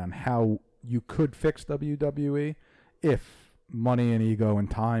about today on how you could fix WWE if money and ego and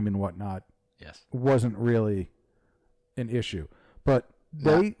time and whatnot wasn't really an issue. But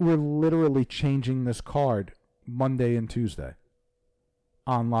they were literally changing this card Monday and Tuesday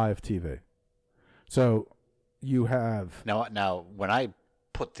on live TV. So you have... Now, when I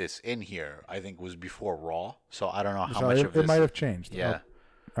put this in here, I think it was before Raw, so I don't know how much of this... It might have changed. Yeah.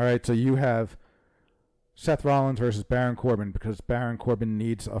 All right, so you have Seth Rollins versus Baron Corbin because Baron Corbin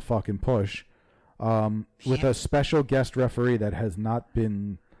needs a fucking push with a special guest referee that has not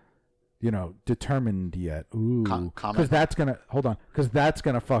been... determined yet. Ooh, because that's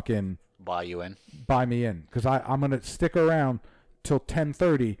gonna fucking buy me in. Because I'm gonna stick around till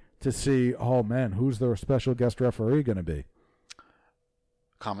 10:30 to see. Oh man, who's the special guest referee gonna be?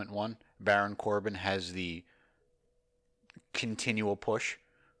 Comment 1: Baron Corbin has the continual push.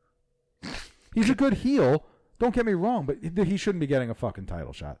 He's a good heel. Don't get me wrong, but he shouldn't be getting a fucking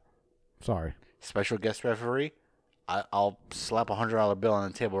title shot. Sorry. Special guest referee. I'll slap a $100 bill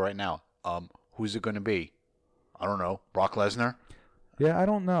on the table right now. Who's it going to be? I don't know. Brock Lesnar? Yeah, I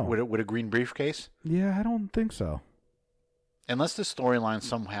don't know. With a green briefcase? Yeah, I don't think so. Unless the storyline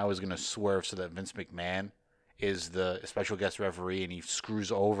somehow is going to swerve so that Vince McMahon is the special guest referee and he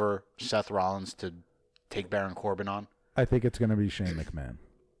screws over Seth Rollins to take Baron Corbin on. I think it's going to be Shane McMahon.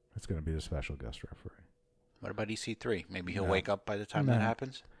 It's going to be the special guest referee. What about EC3? Maybe he'll wake up by the time that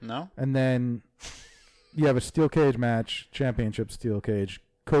happens? No? And then you have a steel cage match, championship steel cage,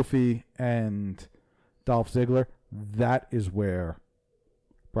 Kofi and Dolph Ziggler. That is where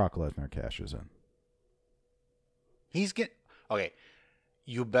Brock Lesnar cashes in. Okay.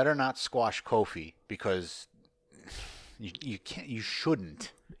 You better not squash Kofi because you can't. You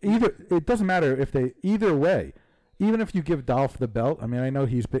shouldn't. It doesn't matter either way. Even if you give Dolph the belt, I mean, I know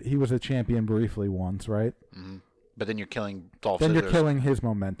he was a champion briefly once, right? Mm-hmm. But then you're killing Dolph. Then you're killing his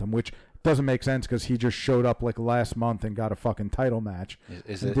momentum, which doesn't make sense because he just showed up like last month and got a fucking title match.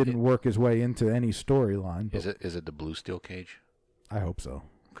 Didn't work his way into any storyline. Is it the blue steel cage? I hope so.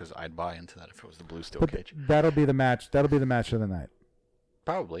 Because I'd buy into that if it was the blue steel cage. That'll be the match. That'll be the match of the night.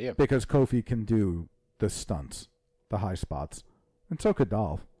 Probably, yeah. Because Kofi can do the stunts, the high spots, and so could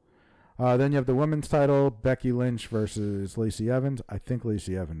Dolph. Then you have the women's title, Becky Lynch versus Lacey Evans. I think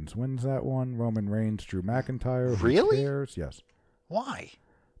Lacey Evans wins that one. Roman Reigns, Drew McIntyre. Really? Who cares? Yes. Why?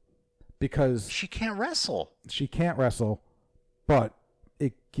 Because she can't wrestle. She can't wrestle, but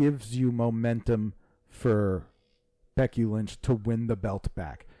it gives you momentum for Becky Lynch to win the belt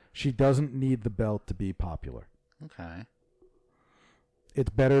back. She doesn't need the belt to be popular. Okay. It's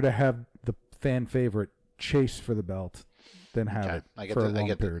better to have the fan favorite chase for the belt than have it for a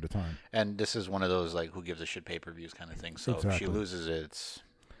long period of time. And this is one of those, like, who gives a shit pay-per-views kind of thing. So if she loses it, it's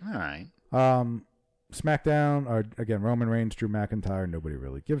all right. SmackDown, again, Roman Reigns, Drew McIntyre, nobody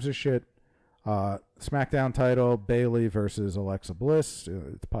really gives a shit. SmackDown title, Bayley versus Alexa Bliss.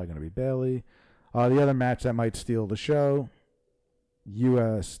 It's probably going to be Bayley. The other match that might steal the show,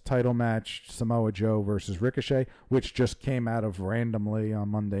 U.S. title match, Samoa Joe versus Ricochet, which just came out of randomly on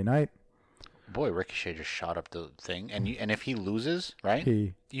Monday night. Boy, Ricochet just shot up the thing, and if he loses,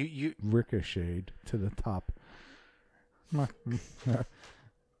 right? You ricocheted to the top. I'm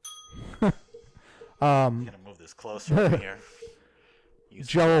gonna move this closer over here.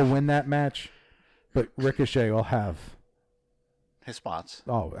 Joe will win that match, but Ricochet will have his spots.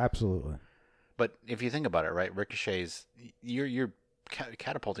 Oh, absolutely. But if you think about it, right, Ricochet's you're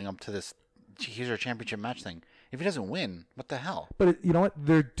catapulting up to this. Here's our championship match thing. If he doesn't win, what the hell? But you know what?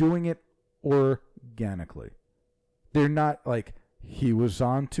 They're doing it organically. They're not like he was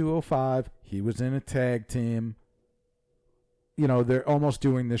on 205. He was in a tag team. You know, they're almost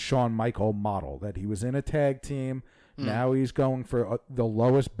doing the Shawn Michaels model that he was in a tag team. Now he's going for the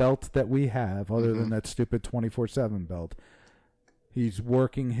lowest belt that we have, other than that stupid 24/7 belt. He's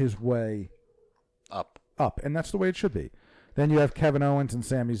working his way up, and that's the way it should be. Then you have Kevin Owens and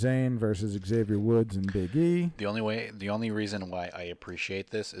Sami Zayn versus Xavier Woods and Big E. The only reason why I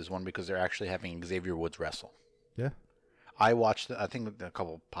appreciate this is one, because they're actually having Xavier Woods wrestle. Yeah. I watched, I think a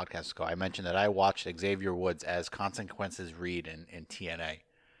couple podcasts ago, I mentioned that I watched Xavier Woods as Consequences Reed in TNA.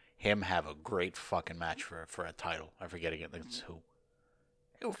 Him have a great fucking match for a title. I forget again. It's who.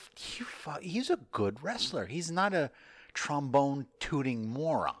 He's a good wrestler. He's not a trombone tooting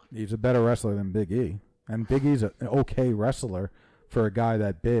moron. He's a better wrestler than Big E. And Big E's an okay wrestler for a guy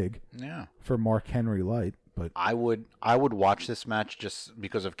that big. Yeah. For Mark Henry Light, but I would watch this match just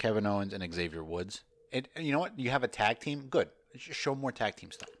because of Kevin Owens and Xavier Woods. You know what? You have a tag team. Good. Just show more tag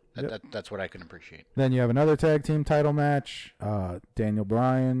team stuff. That's what I can appreciate. Then you have another tag team title match: Daniel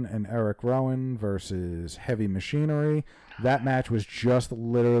Bryan and Eric Rowan versus Heavy Machinery. That match was just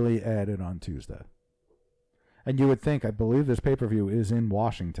literally added on Tuesday. And you would think, I believe this pay-per-view is in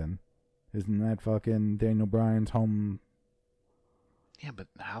Washington. Isn't that fucking Daniel Bryan's home? Yeah, but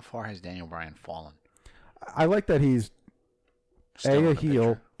how far has Daniel Bryan fallen? I like that he's Still A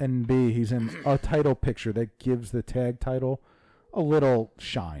heel, picture. And B, he's in a title picture that gives the tag title a little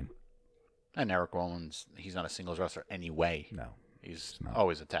shine. And Eric Rollins, he's not a singles wrestler anyway. No. He's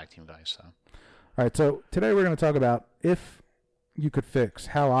always a tag team guy. So, all right, so today we're going to talk about if you could fix,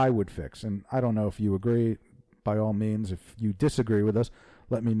 how I would fix. And I don't know if you agree, by all means. If you disagree with us,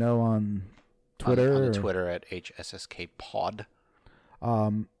 let me know on Twitter. On Twitter at HSSKPod.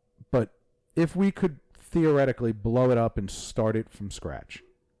 But if we could theoretically blow it up and start it from scratch,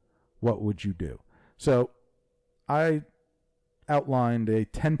 what would you do? So I outlined a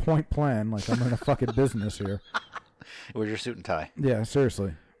 10-point plan, like I'm in a fucking business here. With your suit and tie. Yeah,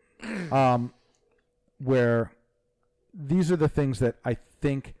 seriously. Where these are the things that I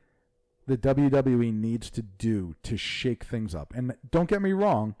think the WWE needs to do to shake things up. And don't get me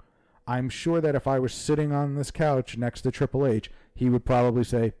wrong, I'm sure that if I was sitting on this couch next to Triple H, he would probably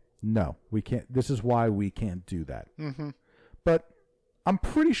say, no, we can't. This is why we can't do that. Mm-hmm. But I'm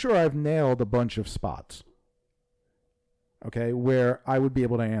pretty sure I've nailed a bunch of spots, okay, where I would be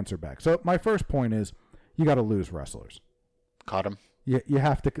able to answer back. So my first point is you got to lose wrestlers. Caught him. You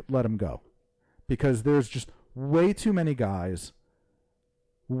have to let them go because there's just way too many guys,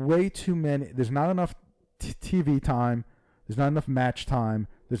 way too many. There's not enough TV time. There's not enough match time.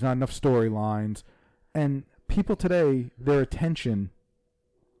 There's not enough storylines. And people today, their attention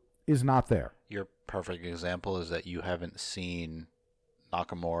is not there. Your perfect example is that you haven't seen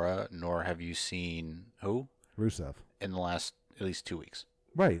Nakamura, nor have you seen who? Rusev. In the last at least 2 weeks.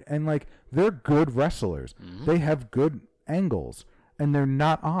 Right. And like they're good wrestlers. Mm-hmm. They have good angles and they're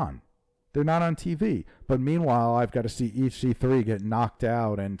not on. They're not on TV. But meanwhile, I've got to see EC3 get knocked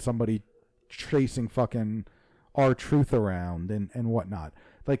out and somebody chasing fucking R-Truth around and whatnot.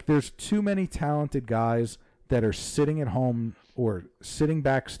 Like there's too many talented guys that are sitting at home or sitting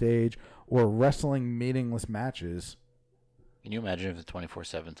backstage or wrestling meaningless matches. Can you imagine if the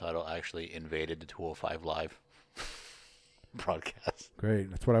 24/7 title actually invaded the 205 Live broadcast? Great.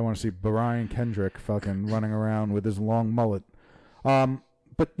 That's what I want to see. Brian Kendrick fucking running around with his long mullet.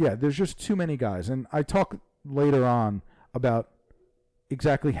 But yeah, there's just too many guys. And I talk later on about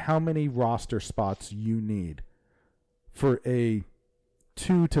exactly how many roster spots you need for a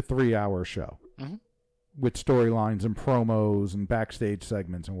 2 to 3 hour show. Mm-hmm. With storylines and promos and backstage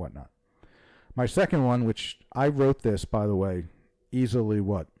segments and whatnot. My second one, which I wrote this, by the way, easily,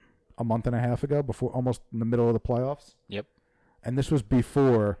 a month and a half ago, before almost in the middle of the playoffs? Yep. And this was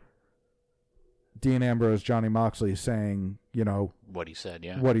before Dean Ambrose, Johnny Moxley saying, you know... What he said,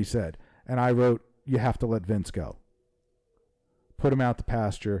 yeah. What he said. And I wrote, you have to let Vince go. Put him out to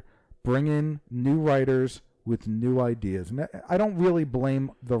pasture. Bring in new writers with new ideas. And I don't really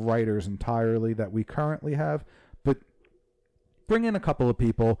blame the writers entirely that we currently have, but bring in a couple of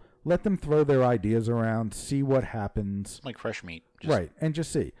people, let them throw their ideas around, see what happens. Like fresh meat. Right, and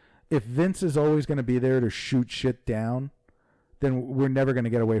just see. if Vince is always going to be there to shoot shit down, then we're never going to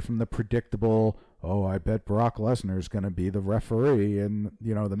get away from the predictable, oh, I bet Brock Lesnar is going to be the referee in,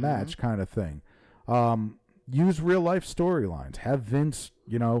 the match kind of thing. Use real-life storylines. Have Vince,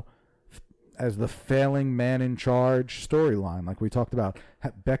 as the failing man in charge storyline, like we talked about.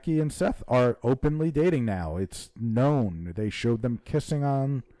 Becky and Seth are openly dating now. It's known. They showed them kissing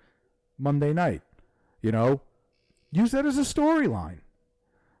on Monday night. Use that as a storyline.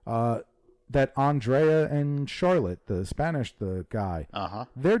 That Andrea and Charlotte, the Spanish, the guy,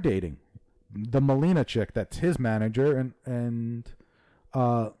 they're dating. The Melina chick, that's his manager, and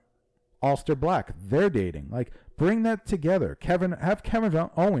Aleister Black, they're dating. Like, bring that together. Have Kevin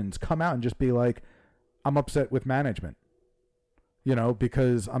Owens come out and just be like, I'm upset with management,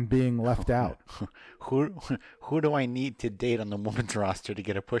 because I'm being left out. Who do I need to date on the women's roster to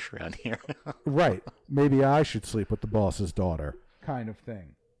get a push around here? Right. Maybe I should sleep with the boss's daughter, kind of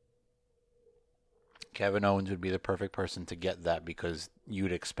thing. Kevin Owens would be the perfect person to get that, because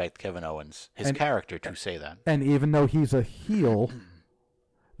you'd expect Kevin Owens, his character, to say that. And even though he's a heel,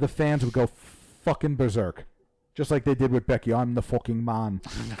 the fans would go fucking berserk. Just like they did with Becky. I'm the fucking man.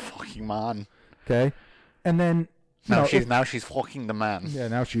 I'm the fucking man. Okay? And then... Now she's fucking the man. Yeah,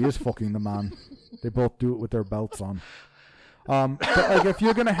 now she is fucking the man. They both do it with their belts on. But like, if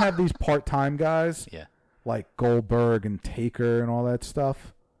you're going to have these part-time guys, like Goldberg and Taker and all that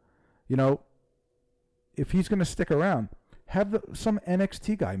stuff, if he's going to stick around, have some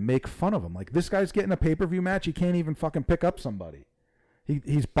NXT guy make fun of him. Like, this guy's getting a pay-per-view match. He can't even fucking pick up somebody.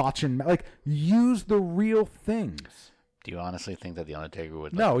 He's botching. Like, use the real things. Do you honestly think that The Undertaker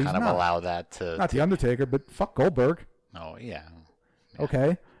would allow that to... Not The Undertaker, but fuck Goldberg. Oh, yeah.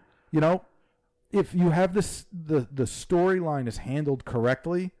 Okay? If you have this, the storyline is handled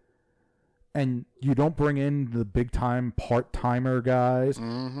correctly, and you don't bring in the big-time part-timer guys,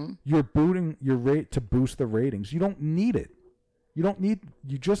 you're booting your rate to boost the ratings. You don't need it. You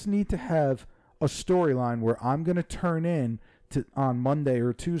just need to have a storyline where I'm going to turn in on Monday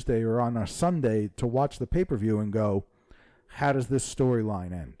or Tuesday or on a Sunday to watch the pay-per-view and go, how does this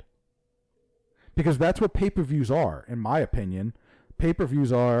storyline end? Because that's what pay-per-views are, in my opinion.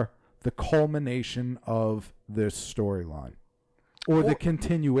 Pay-per-views are the culmination of this storyline. Or the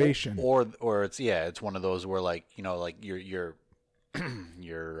continuation, or it's one of those where your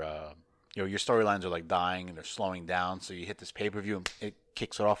storylines are like dying and they're slowing down, so you hit this pay-per-view and it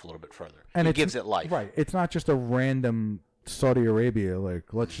kicks it off a little bit further, and it gives it life. Right, it's not just a random Saudi Arabia,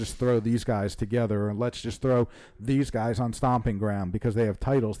 like, let's just throw these guys together, and let's just throw these guys on Stomping Ground because they have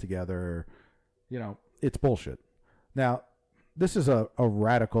titles together. It's bullshit. Now, this is a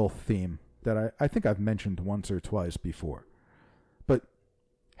radical theme that I think I've mentioned once or twice before. But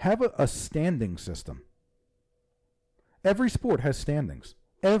have a standing system. Every sport has standings.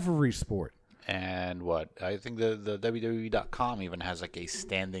 Every sport. And what? I think the WWE.com even has like a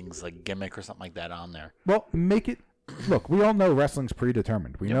standings like gimmick or something like that on there. Well, make it... Look, we all know wrestling's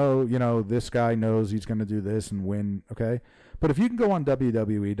predetermined. We know, this guy knows he's going to do this and win, okay? But if you can go on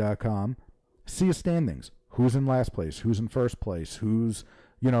WWE.com, see his standings. Who's in last place? Who's in first place? Who's,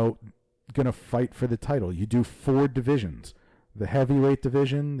 going to fight for the title? You do 4 divisions. The heavyweight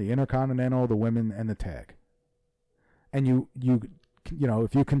division, the intercontinental, the women, and the tag. And you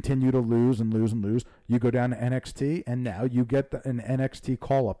if you continue to lose and lose and lose, you go down to NXT, and now you get an NXT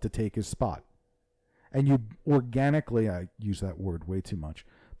call-up to take his spot. And you organically, I use that word way too much,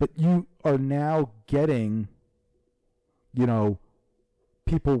 but you are now getting,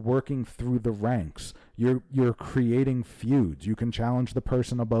 people working through the ranks. You're creating feuds. You can challenge the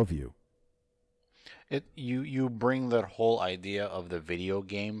person above you. You bring that whole idea of the video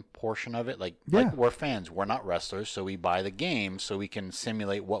game portion of it. Like we're fans. We're not wrestlers, so we buy the game so we can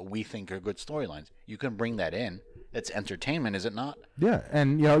simulate what we think are good storylines. You can bring that in. It's entertainment, is it not? Yeah,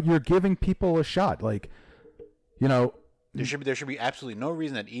 and you're giving people a shot. Like, there should be absolutely no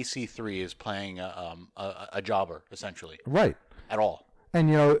reason that EC3 is playing a jobber, essentially. Right. At all.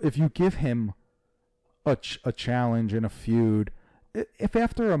 And if you give him a challenge and a feud, if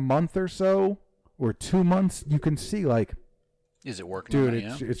after a month or so or 2 months you can see, like, is it working?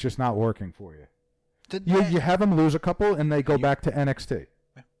 Dude, it's just not working for you. You have them lose a couple and they go back to NXT.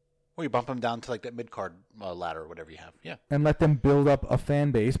 Or you bump them down to like that mid-card ladder or whatever you have. Yeah. And let them build up a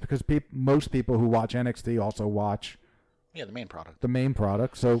fan base, because most people who watch NXT also watch the main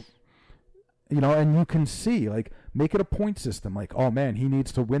product. So, and you can see, like, make it a point system. Like, oh, man, he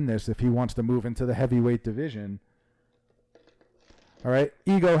needs to win this if he wants to move into the heavyweight division. All right?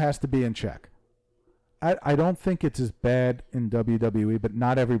 Ego has to be in check. I don't think it's as bad in WWE, but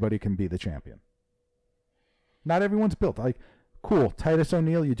not everybody can be the champion. Not everyone's built. Like, Cool. Titus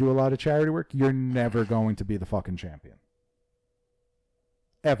O'Neil, you do a lot of charity work. You're never going to be the fucking champion.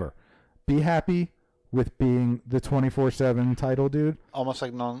 Ever. Be happy with being the 24/7 title dude. Almost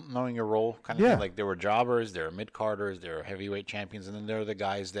like knowing your role, kind of thing. Like there were jobbers, there were mid-carders, there were heavyweight champions, and then there are the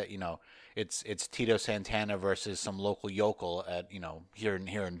guys that, it's Tito Santana versus some local yokel at, here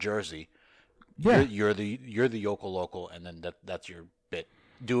in Jersey. Yeah. You're the yokel local, and then that's your bit.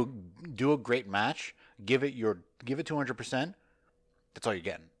 Do a great match, give it 200%. That's all you're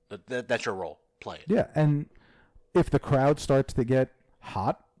getting. That's your role. Play it. Yeah, and if the crowd starts to get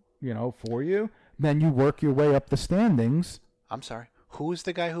hot, for you, then you work your way up the standings. I'm sorry. Who's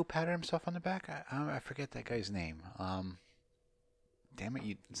the guy who patted himself on the back? I forget that guy's name. Damn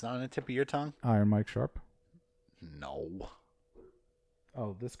it! It's not on the tip of your tongue. Iron Mike Sharp. No.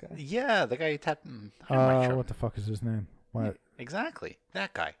 Oh, this guy. Yeah, the guy who tapped. Mike Sharp. What the fuck is his name? What? Exactly,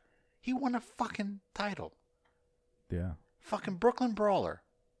 that guy. He won a fucking title. Yeah. Fucking Brooklyn Brawler.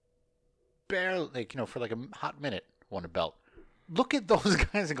 Barely, for like a hot minute, won a belt. Look at those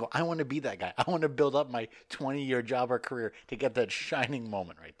guys and go, I want to be that guy. I want to build up my 20-year jobber career to get that shining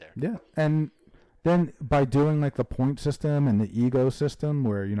moment right there. Yeah, and then by doing like the point system and the ego system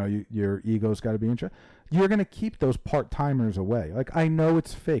where, your ego's got to be in charge, you're going to keep those part-timers away. Like, I know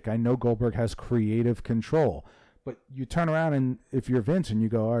it's fake. I know Goldberg has creative control. But you turn around and if you're Vince and you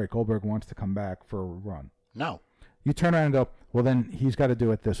go, all right, Goldberg wants to come back for a run. No. You turn around and go, well, then he's got to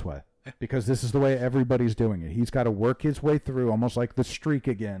do it this way. Because this is the way everybody's doing it. He's got to work his way through, almost like the streak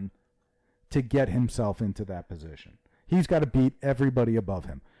again, to get himself into that position. He's got to beat everybody above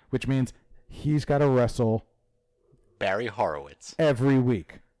him, which means he's got to wrestle Barry Horowitz every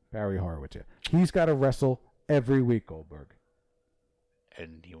week. Barry Horowitz, yeah. He's got to wrestle every week, Goldberg.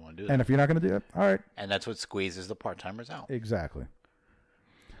 And you want to do that. And if you're not going to do it, all right. And that's what squeezes the part-timers out. Exactly.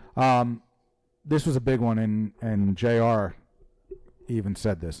 This was a big one, and JR even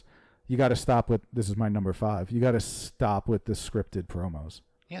said this. You got to stop with, this is my number 5, you got to stop with the scripted promos.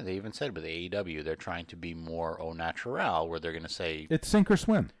 Yeah, they even said with AEW, they're trying to be more au naturel, where they're going to say... It's sink or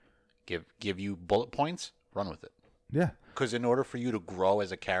swim. Give you bullet points, run with it. Yeah. Because in order for you to grow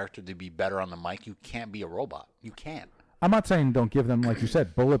as a character, to be better on the mic, you can't be a robot. You can't. I'm not saying don't give them, like you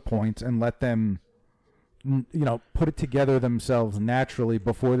said, bullet points and let them, put it together themselves naturally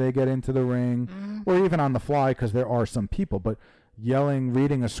before they get into the ring, or even on the fly, because there are some people, but...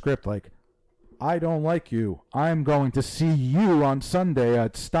 reading a script like, I don't like you. I'm going to see you on Sunday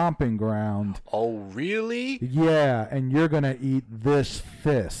at Stomping Ground. Oh, really? Yeah, and you're going to eat this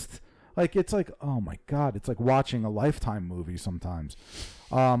fist. Like, it's like, oh my God, it's like watching a Lifetime movie sometimes.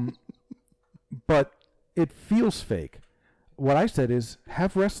 But it feels fake. What I said is,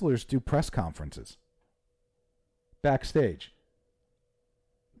 have wrestlers do press conferences backstage.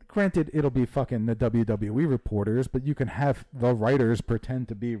 Granted, it'll be fucking the WWE reporters, but you can have the writers pretend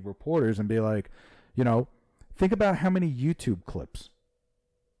to be reporters and be like, think about how many YouTube clips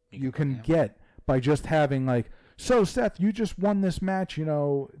you can get by just having like, so Seth, you just won this match,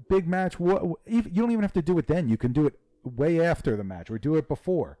 big match. You don't even have to do it then. You can do it way after the match or do it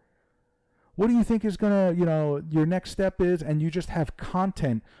before. What do you think is going to, your next step is? And you just have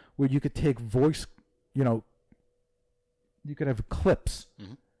content where you could take voice, you could have clips.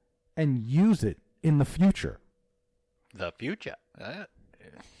 Mm-hmm. And use it in the future. The future.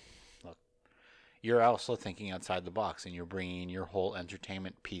 Look, you're also thinking outside the box, and you're bringing your whole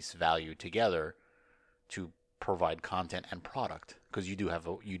entertainment piece value together to provide content and product. Because you do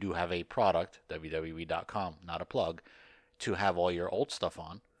have a product, WWE.com, not a plug, to have all your old stuff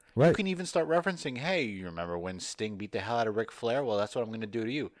on. Right. You can even start referencing, hey, you remember when Sting beat the hell out of Ric Flair? Well, that's what I'm going to do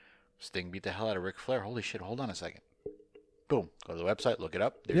to you. Sting beat the hell out of Ric Flair. Holy shit! Hold on a second. Boom. Go to the website, look it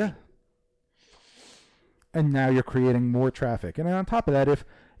up. Yeah. And now you're creating more traffic. And on top of that,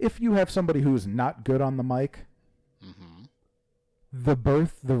 if you have somebody who's not good on the mic, the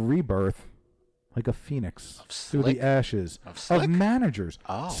rebirth, like a phoenix through the ashes of managers.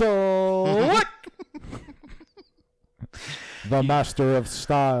 Oh. So what? The master of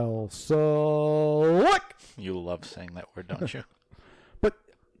style. So what? You love saying that word, don't you? But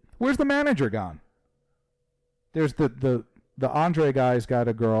where's the manager gone? There's the Andre guy's got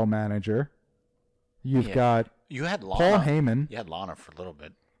a girl manager. You had Lana. Paul Heyman. You had Lana for a little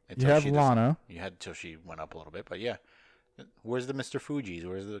bit. You have Lana. You had till she went up a little bit, but yeah. Where's the Mr. Fuji's?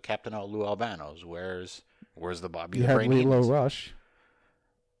 Where's the Captain Lou Albano's? Where's the Bobby the Brain Heenans? You had Lilo Rush.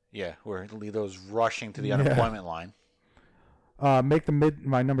 Yeah, where Lilo's rushing to the unemployment line.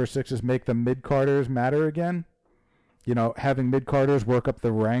 My number 6 is make the mid-carders matter again. Having mid-carders work up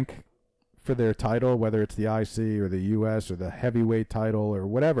the rank for their title, whether it's the IC or the US or the heavyweight title or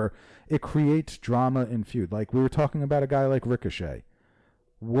whatever, it creates drama and feud. Like we were talking about a guy like Ricochet,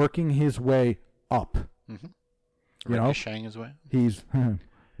 working his way up. Mm-hmm. Ricocheting his way? He's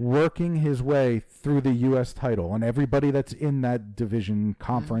working his way through the U.S. title, and everybody that's in that division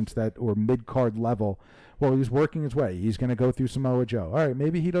conference or mid-card level, well, he's working his way. He's going to go through Samoa Joe. All right,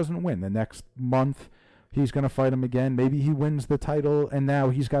 maybe he doesn't win. The next month, he's going to fight him again. Maybe he wins the title, and now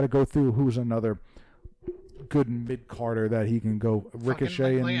he's got to go through who's another good mid-carder that he can go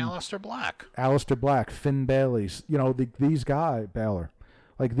Ricochet like and Aleister Black, Finn Balor. These guys, Balor.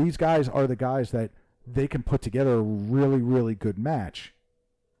 Like, these guys are the guys that they can put together a really, really good match.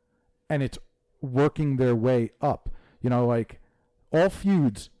 And it's working their way up. Like, all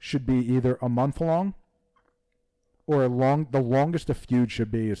feuds should be either a month long or the longest a feud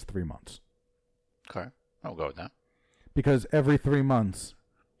should be is 3 months. Okay. I'll go with that. Because every 3 months,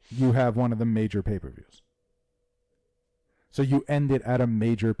 you have one of the major pay-per-views. So you end it at a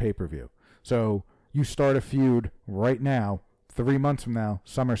major pay-per-view. So you start a feud right now. 3 months from now,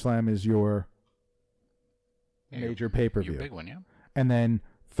 SummerSlam is your major pay-per-view. Your big one, yeah. And then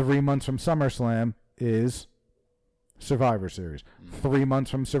 3 months from SummerSlam is Survivor Series. 3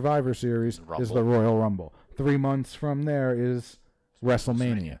 months from Survivor Series is the Royal Rumble. 3 months from there is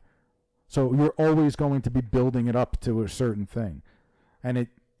WrestleMania. So you're always going to be building it up to a certain thing. And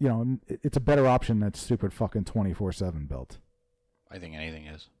it's a better option than that stupid fucking 24/7 belt. I think anything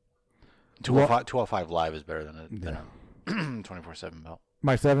is. 205 Live is better than a 24/7 belt.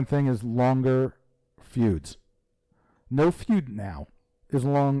 My seventh thing is longer feuds. No feud now is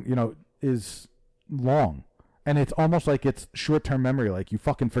long, is long. And it's almost like it's short-term memory. Like, you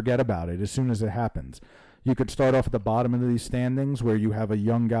fucking forget about it as soon as it happens. You could start off at the bottom of these standings where you have a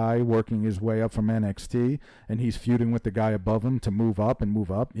young guy working his way up from NXT, and he's feuding with the guy above him to move up and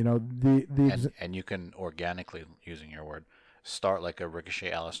move up. And you can organically, using your word, start like a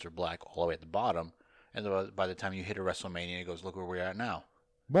Ricochet Aleister Black all the way at the bottom, and by the time you hit a WrestleMania, it goes, look where we're at now.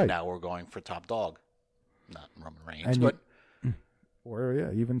 Right. Now we're going for top dog. Not Roman Reigns,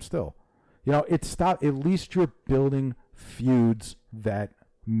 even still. At least you're building feuds that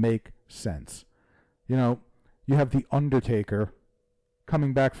make sense. You have The Undertaker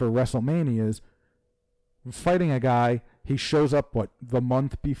coming back for WrestleManias, fighting a guy. He shows up, the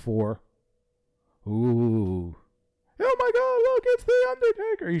month before. Ooh. Oh my God, look, it's The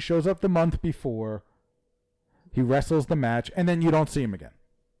Undertaker. He shows up the month before. He wrestles the match, and then you don't see him again.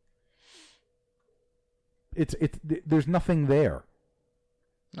 There's nothing there.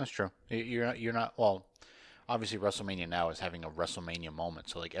 That's true. You're not. Well, obviously WrestleMania now is having a WrestleMania moment.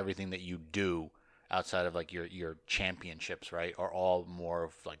 So like everything that you do outside of like your championships, right, are all more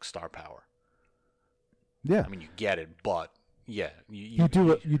of like star power. Yeah. I mean, you get it, but yeah, you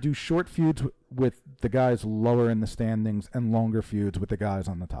do short feuds with the guys lower in the standings and longer feuds with the guys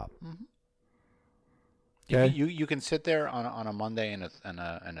on the top. Mm-hmm. Okay. You can sit there on a Monday and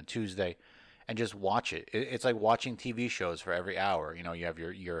a Tuesday and just watch it. It's like watching TV shows for every hour. You have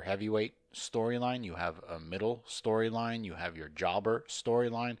your heavyweight storyline, you have a middle storyline, you have your jobber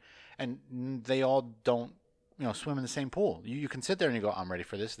storyline, and they all don't swim in the same pool. You can sit there and you go, I'm ready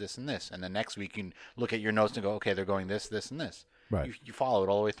for this, this, and this. And then next week you can look at your notes and go, okay, they're going this, this, and this. Right. You follow it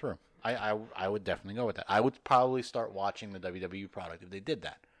all the way through. I would definitely go with that. I would probably start watching the WWE product if they did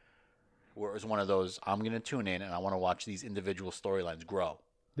that. Where it was one of those, I'm going to tune in and I want to watch these individual storylines grow.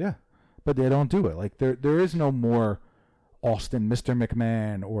 Yeah, but they don't do it. Like there is no more Austin, Mr.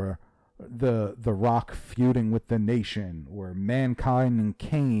 McMahon, or the Rock feuding with the Nation, or Mankind and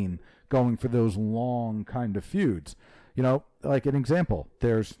Kane going for those long kind of feuds. Like an example,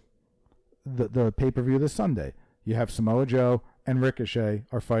 there's the pay-per-view this Sunday. You have Samoa Joe and Ricochet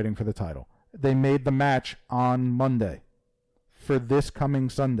are fighting for the title. They made the match on Monday for this coming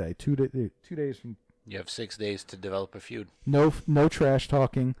Sunday, 2 days from. You have 6 days to develop a feud. No trash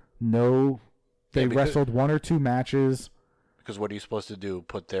talking. They wrestled 1 or 2 matches. Because what are you supposed to do?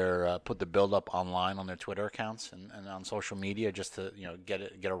 Put the build up online on their Twitter accounts and on social media just to get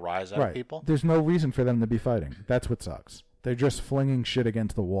a rise out of people. There's no reason for them to be fighting. That's what sucks. They're just flinging shit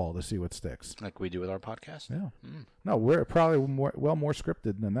against the wall to see what sticks. Like we do with our podcast. Yeah. No, we're probably more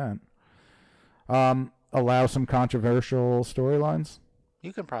scripted than that. Allow some controversial storylines.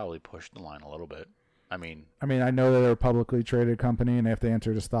 You can probably push the line a little bit. I mean, I know that they're a publicly traded company and they have to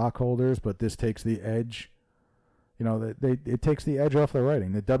answer to stockholders, but this takes the edge. It takes the edge off the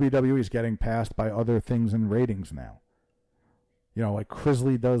writing. The WWE is getting passed by other things in ratings now. Like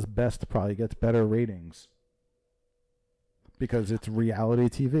Crisley Does Best probably gets better ratings because it's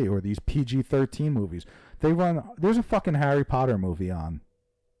reality TV, or these PG-13 movies. There's a fucking Harry Potter movie on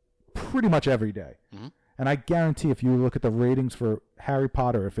pretty much every day. Mm-hmm. And I guarantee if you look at the ratings for Harry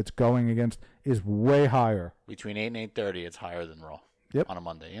Potter, if it's going against, is way higher. Between 8 and 8:30, it's higher than Raw. Yep. On a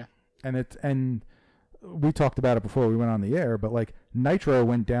Monday, yeah. And we talked about it before we went on the air, but like Nitro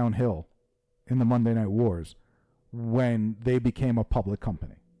went downhill in the Monday Night Wars when they became a public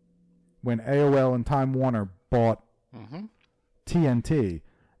company. When AOL and Time Warner bought TNT,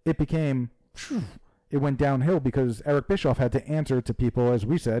 it went downhill because Eric Bischoff had to answer to people, as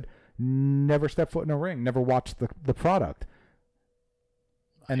we said, never step foot in a ring, never watched the product.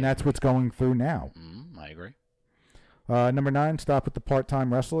 And that's what's going through now. I agree. Number 9, stop with the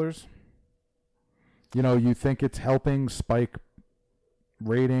part-time wrestlers. You know, you think it's helping spike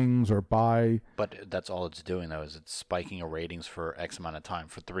ratings or buy... But that's all it's doing, though, is it's spiking your ratings for X amount of time.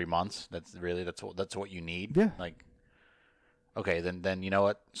 For 3 months, that's what you need? Yeah. Like, okay, then you know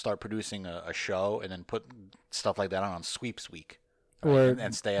what? Start producing a show and then put stuff like that on Sweeps Week. Right? Or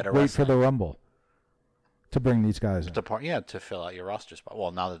and stay at a wait wrestling. for the Rumble to bring these guys in. To fill out your roster spot.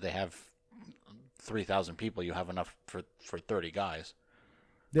 Well, now that they have 3,000 people, you have enough for 30 guys.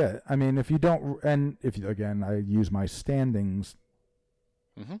 Yeah, I mean, if you don't, and if you, again, I use my standings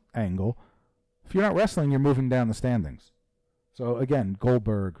angle. If you're not wrestling, you're moving down the standings. So again,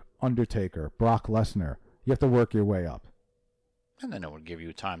 Goldberg, Undertaker, Brock Lesnar, you have to work your way up. And then it would give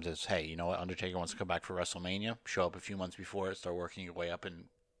you times as, hey, you know what, Undertaker wants to come back for WrestleMania, show up a few months before it, start working your way up and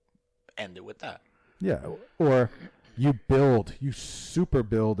end it with that. Yeah, or you super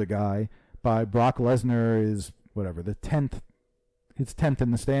build a guy by Brock Lesnar is, whatever, the 10th, he's 10th in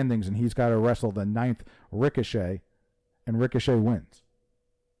the standings, and he's got to wrestle the 9th Ricochet, and Ricochet wins.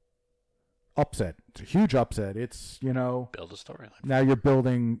 Upset. It's a huge upset. It's, you know... Build a storyline. Now you're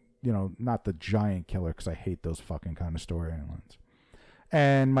building, you know, not the giant killer, because I hate those fucking kind of storylines.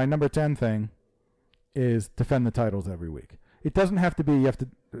 And my number 10 thing is defend the titles every week. It doesn't have to be,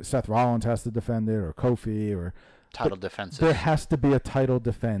 Seth Rollins has to defend it, or Kofi, or... Title defenses. There has to be a title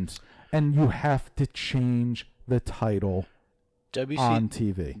defense, and you have to change the title on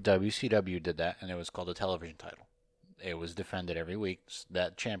TV. WCW did that, and it was called a television title. It was defended every week.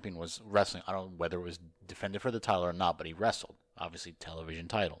 That champion was wrestling. I don't know whether it was defended for the title or not, but he wrestled. Obviously, television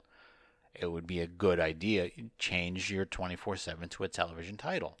title. It would be a good idea. Change your 24/7 to a television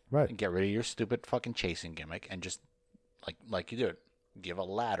title. Right. And get rid of your stupid fucking chasing gimmick, and just like you do it. Give a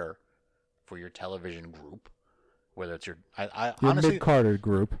ladder for your television group. Whether it's your honestly, mid-Carter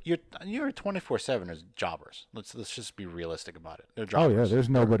group. Your 24/7 is jobbers. Let's just be realistic about it. They're jobbers. Oh yeah,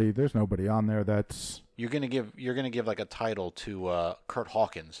 there's nobody on there that's. You're gonna give like a title to Kurt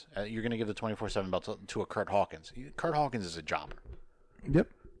Hawkins. You're gonna give the 24/7 belt to a Kurt Hawkins. Kurt Hawkins is a jobber. Yep.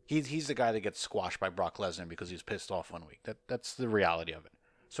 He's the guy that gets squashed by Brock Lesnar because he was pissed off one week. That's the reality of it.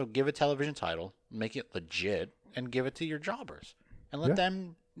 So give a television title, make it legit, and give it to your jobbers, and let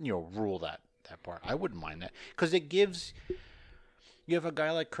them rule that part. I wouldn't mind that because it gives. You have a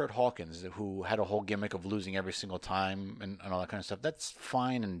guy like Kurt Hawkins who had a whole gimmick of losing every single time and all that kind of stuff. That's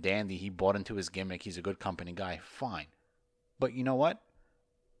fine and dandy. He bought into his gimmick. He's a good company guy. Fine. But you know what?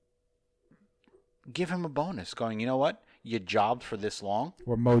 Give him a bonus going, you know what? You jobbed for this long.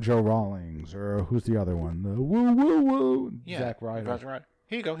 Or Mojo Rawlings. Or who's the other one? The woo woo woo. Yeah, Zack Ryder.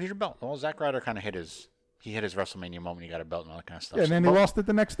 Here you go. Here's your belt. Well, Zack Ryder kind of hit his WrestleMania moment. He got a belt and all that kind of stuff. Yeah, and then he lost it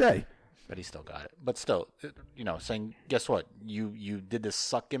the next day. But he still got it. But still, saying, guess what? You did this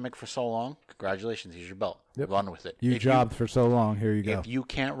suck gimmick for so long. Congratulations, here's your belt. Yep. Run with it. You jobbed for so long. Here you go. If you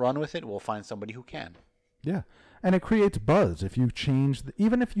can't run with it, we'll find somebody who can. Yeah, and it creates buzz if you change,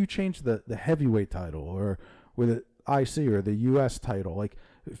 even if you change the heavyweight title or with the IC or the US title. Like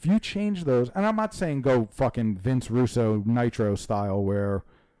if you change those, and I'm not saying go fucking Vince Russo Nitro style where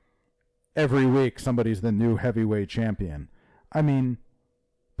every week somebody's the new heavyweight champion. I mean.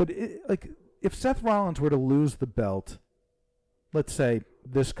 But if Seth Rollins were to lose the belt, let's say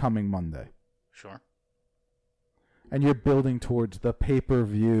this coming Monday. Sure. And you're building towards the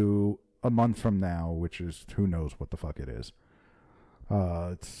pay-per-view a month from now, which is who knows what the fuck it is.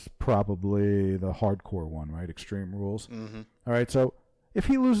 It's probably the hardcore one, right? Extreme Rules. Mm-hmm. All right, so if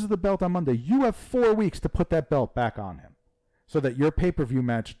he loses the belt on Monday, you have 4 weeks to put that belt back on him so that your pay-per-view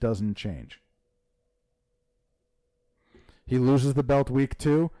match doesn't change. He loses the belt week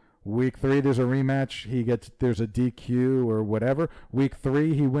 2. Week 3, there's a rematch. There's a DQ or whatever. Week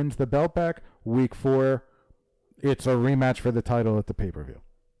 3, he wins the belt back. Week 4, it's a rematch for the title at the pay-per-view.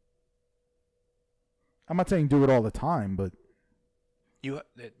 I'm not saying do it all the time, but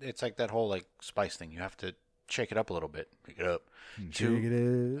it's like that whole spice thing. You have to shake it up a little bit. Pick it up. Shake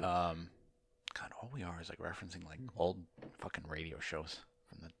it up. God, all we are is referencing old fucking radio shows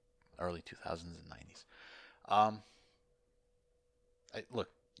from the early 2000s and 90s. Look,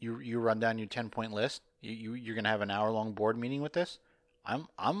 You run down your 10-point list. You're gonna have an hour-long board meeting with this.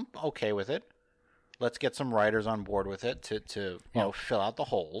 I'm okay with it. Let's get some writers on board with it to fill out the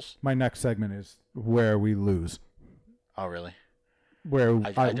holes. My next segment is where we lose. Oh, really? Where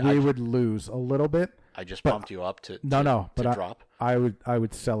we would lose a little bit. I just bumped you up to drop. I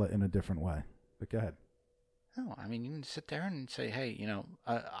would sell it in a different way. But go ahead. No, I mean, you can sit there and say, hey,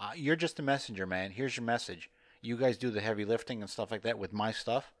 you're just a messenger, man. Here's your message. You guys do the heavy lifting and stuff like that with my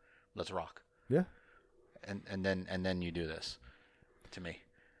stuff. Let's rock. Yeah. And then you do this to me.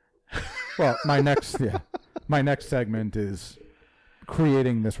 Well, my next segment is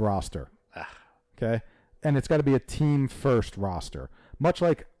creating this roster. Okay? And it's got to be a team first roster, much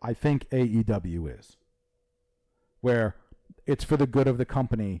like I think AEW is, where it's for the good of the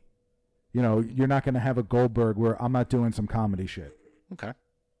company. You're not going to have a Goldberg where I'm not doing some comedy shit. Okay.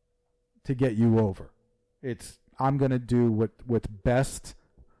 To get you over. I'm going to do what's best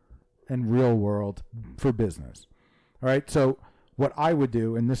and real world for business. All right? So what I would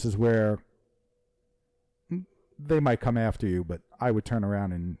do, and this is where they might come after you, but I would turn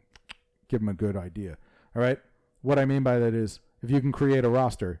around and give them a good idea. All right? What I mean by that is if you can create a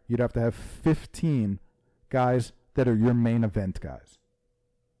roster, you'd have to have 15 guys that are your main event guys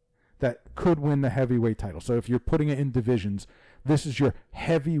that could win the heavyweight title. So if you're putting it in divisions, this is your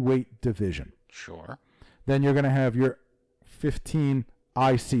heavyweight division. Sure. Then you're going to have your 15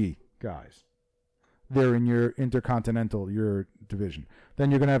 IC guys. They're in your Intercontinental, your division.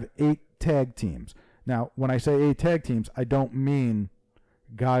 Then you're going to have 8 tag teams. Now, when I say 8 tag teams, I don't mean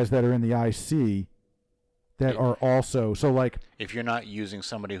guys that are in the IC that are also... So, like... If you're not using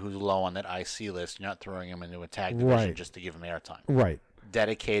somebody who's low on that IC list, you're not throwing them into a tag division just to give them airtime. Right.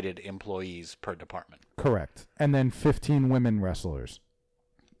 Dedicated employees per department. Correct. And then 15 women wrestlers.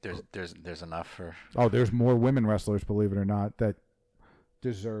 There's enough for... Oh, there's more women wrestlers, believe it or not, that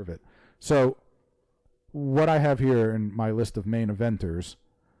deserve it. So, what I have here in my list of main eventers,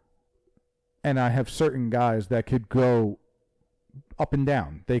 and I have certain guys that could go up and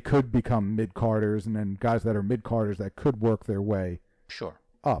down. They could become mid-carders, and then guys that are mid-carders that could work their way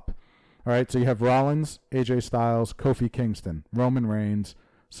up. All right, so you have Rollins, AJ Styles, Kofi Kingston, Roman Reigns,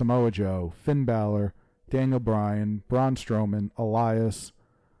 Samoa Joe, Finn Balor, Daniel Bryan, Braun Strowman, Elias.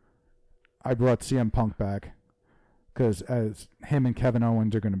 I brought CM Punk back because as him and Kevin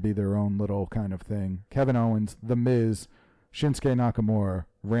Owens are going to be their own little kind of thing. Kevin Owens, The Miz, Shinsuke Nakamura,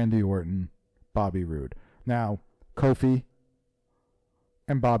 Randy Orton, Bobby Roode. Now, Kofi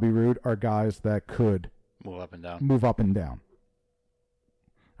and Bobby Roode are guys that could move up and down.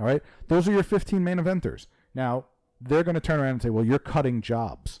 All right? Those are your 15 main eventers. Now, they're going to turn around and say, well, you're cutting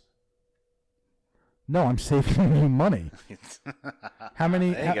jobs. No, I'm saving you money. How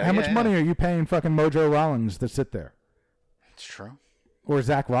much money are you paying fucking Mojo Rawlings to sit there? It's true. Or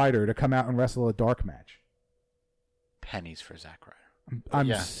Zack Ryder to come out and wrestle a dark match? Pennies for Zack Ryder.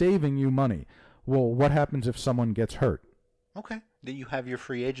 I'm saving you money. Well, what happens if someone gets hurt? Okay. Then you have your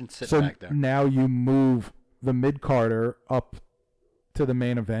free agent sitting back there. So now you move the mid-carder up to the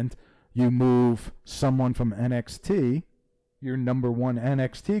main event. You move someone from NXT, your number one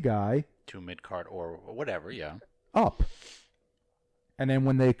NXT guy, to mid-card or whatever, up. And then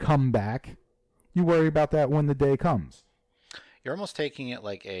when they come back, you worry about that when the day comes. You're almost taking it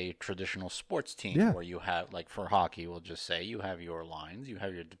like a traditional sports team where you have, like for hockey, we'll just say you have your lines, you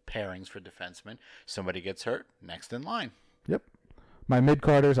have your pairings for defensemen. Somebody gets hurt, next in line. Yep. My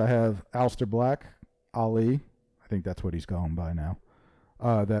mid-carders, I have Aleister Black, Ali. I think that's what he's going by now.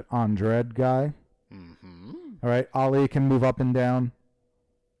 That Andrade guy. Mm-hmm. All right. Ali can move up and down.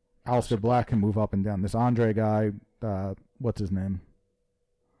 Aleister Black can move up and down. This Andre guy, what's his name?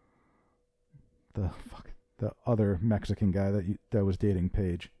 The other Mexican guy that was dating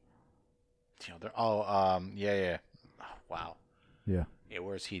Paige. Wow. Yeah. Yeah,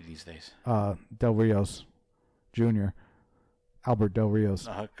 where's he these days? Del Rios Jr. Albert Del Rios.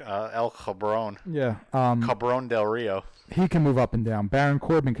 El Cabron. Yeah. Cabron Del Rio. He can move up and down. Baron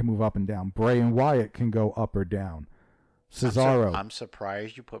Corbin can move up and down. Bray and Wyatt can go up or down. Cesaro. I'm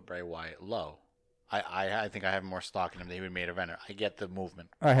surprised you put Bray Wyatt low. I think I have more stock in him than he would main eventer. I get the movement.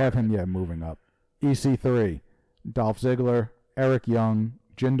 I have him, moving up. EC3, Dolph Ziggler, Eric Young,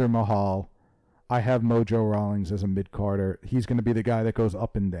 Jinder Mahal. I have Mojo Rawlings as a mid-carder. He's going to be the guy that goes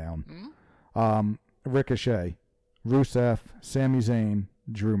up and down. Mm-hmm. Ricochet, Rusev, Sami Zayn,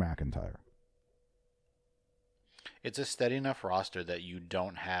 Drew McIntyre. It's a steady enough roster that you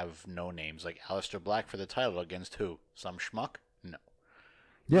don't have no names. Like Aleister Black for the title against who? Some schmuck? No.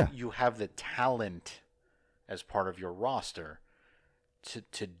 Yeah. You have the talent as part of your roster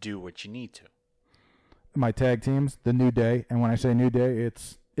to do what you need to. My tag teams, the New Day. And when I say New Day,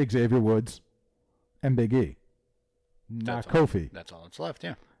 it's Xavier Woods, and Big E. Not Kofi. That's all that's left,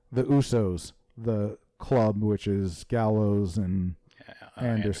 yeah. The Usos, the club, which is Gallows and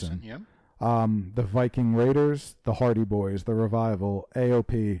Anderson. Yeah. The Viking Raiders, the Hardy Boys, the Revival,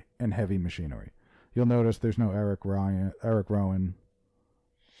 AOP, and Heavy Machinery. You'll notice there's no Eric Rowan,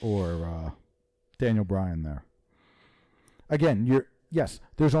 or Daniel Bryan there. Again,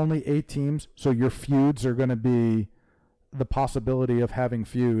 there's only 8 teams, so your feuds are going to be, the possibility of having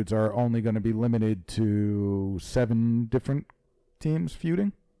feuds are only going to be limited to 7 different teams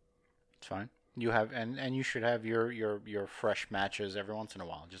feuding. It's fine. You have and you should have your fresh matches every once in a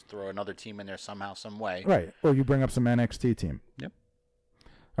while. Just throw another team in there somehow, some way. Right. Or you bring up some NXT team. Yep.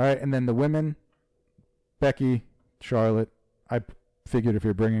 All right, and then the women, Becky, Charlotte. I figured if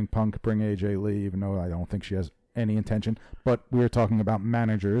you're bringing Punk, bring AJ Lee, even though I don't think she has any intention. But we were talking about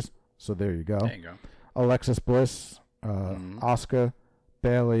managers, so there you go. There you go. Alexis Bliss, Asuka,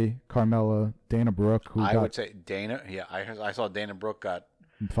 Bayley, Carmella, Dana Brooke. I would say Dana. Yeah, I saw Dana Brooke got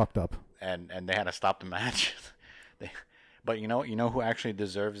fucked up. And they had to stop the match. But you know who actually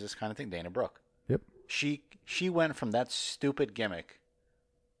deserves this kind of thing? Dana Brooke. Yep. She went from that stupid gimmick,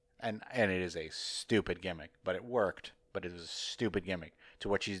 and it is a stupid gimmick, but it worked. But it was a stupid gimmick to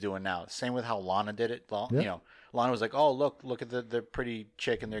what she's doing now. Same with how Lana did it. Yep. You know, Lana was like, "Oh, look at the pretty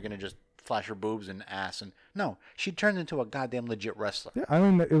chick, and they're gonna just flash her boobs and ass." And no, she turned into a goddamn legit wrestler. Yeah, I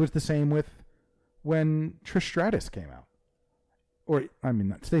mean, it was the same with when Trish Stratus came out. Or, I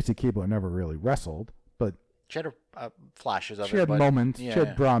mean, Stacy Keibler never really wrestled, but she had flashes of it. She had moments. Yeah, she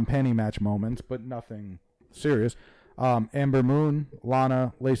had Braun Penny match moments, but nothing serious. Amber Moon,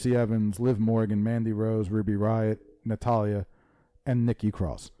 Lana, Lacey Evans, Liv Morgan, Mandy Rose, Ruby Riott, Natalya, and Nikki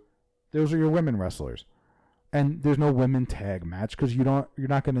Cross. Those are your women wrestlers. And there's no women tag match because you're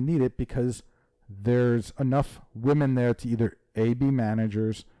not going to need it because there's enough women there to either A, be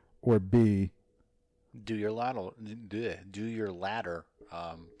managers, or B, do your ladder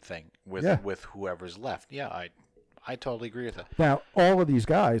thing with whoever's left. Yeah, I totally agree with that. Now, all of these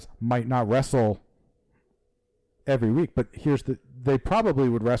guys might not wrestle every week, but they probably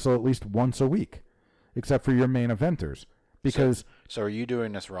would wrestle at least once a week, except for your main eventers. Because so are you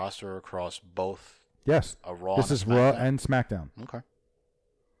doing this roster across both? Yes, a Raw. This is Raw and SmackDown. Okay.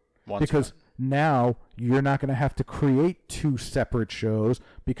 Because now you're not going to have to create 2 separate shows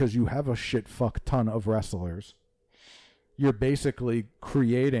because you have a shit fuck ton of wrestlers. You're basically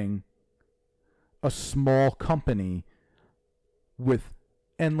creating a small company with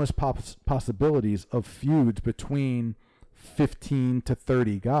endless possibilities of feuds between 15 to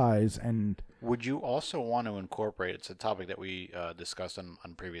 30 guys. And would you also want to incorporate, it's a topic that we discussed on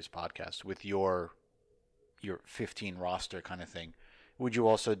previous podcasts, with your 15 roster kind of thing, would you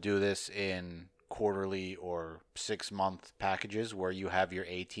also do this in quarterly or 6-month packages where you have your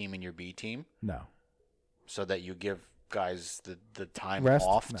A team and your B team? No. So that you give guys the time Rest?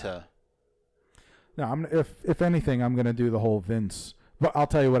 off No. to... No, if anything, I'm going to do the whole Vince. But I'll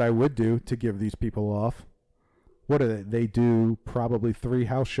tell you what I would do to give these people off. What do they? They do probably 3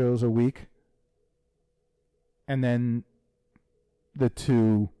 house shows a week. And then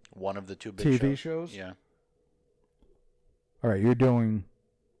one of the 2 big TV shows? Yeah. All right, you're doing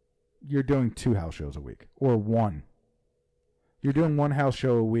 2 house shows a week, or 1. You're doing 1 house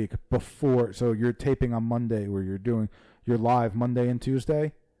show a week before, so you're taping on Monday, where you're live Monday and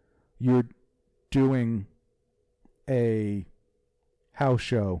Tuesday. You're doing a house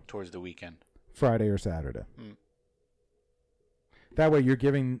show towards the weekend, Friday or Saturday. That way, you're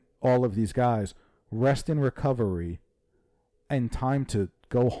giving all of these guys rest and recovery and time to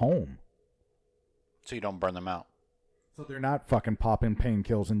go home, so you don't burn them out. So they're not fucking popping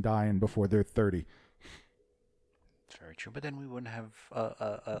painkillers and dying before they're 30. It's very true, but then we wouldn't have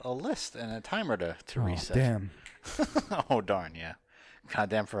a list and a timer to reset. Damn. Oh, darn, yeah.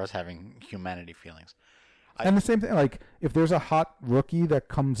 Goddamn for us having humanity feelings. And the same thing, like, if there's a hot rookie that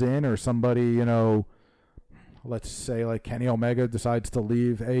comes in, or somebody, let's say, like, Kenny Omega decides to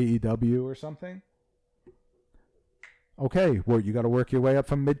leave AEW or something. Okay, well, you got to work your way up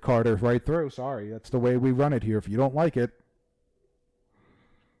from mid-carder right through. Sorry, that's the way we run it here. If you don't like it.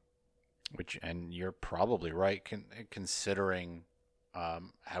 And you're probably right, considering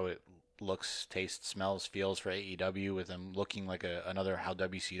how it looks, tastes, smells, feels for AEW, with them looking like another how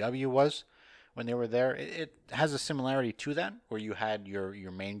WCW was when they were there. It has a similarity to that, where you had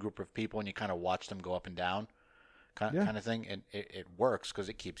your main group of people and you kind of watch them go up and down, kind of thing. And it works because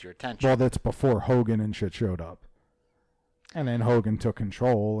it keeps your attention. Well, that's before Hogan and shit showed up. And then Hogan took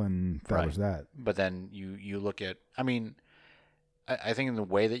control, and that was that. But then you look at, I mean, I think in the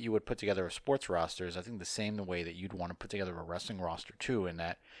way that you would put together a sports roster is, I think, the same the way that you'd want to put together a wrestling roster too. In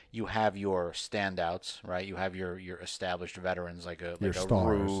that you have your standouts, right? You have your established veterans like a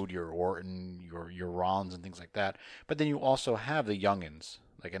Rude, your Orton, your Rollins, and things like that. But then you also have the youngins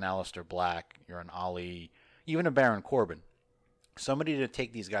like an Aleister Black, you're an Ali, even a Baron Corbin. Somebody to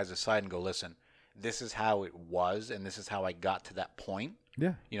take these guys aside and go, listen, this is how it was, and this is how I got to that point.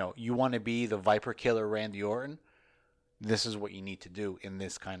 Yeah. You know, you want to be the Viper Killer Randy Orton. This is what you need to do in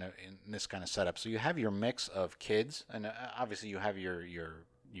this kind of setup. So you have your mix of kids, and obviously you have your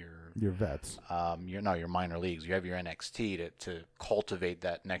vets. Your minor leagues. You have your NXT to cultivate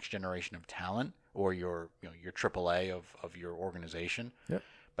that next generation of talent, or your AAA of your organization. Yep.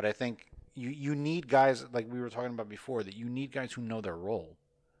 But I think you need guys like we were talking about before, that you need guys who know their role,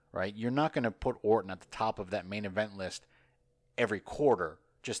 right? You're not going to put Orton at the top of that main event list every quarter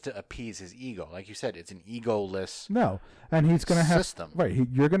just to appease his ego. Like you said, it's an egoless No, and he's going to have system. Right,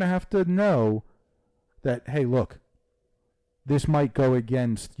 you're going to have to know that, hey, look, this might go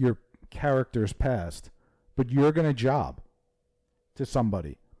against your character's past, but you're going to job to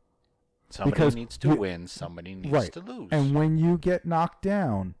somebody. Somebody needs to win, somebody needs to lose. And when you get knocked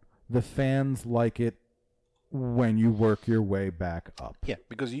down, the fans like it when you work your way back up. Yeah,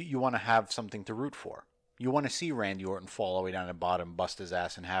 because you want to have something to root for. You want to see Randy Orton fall all the way down to the bottom, bust his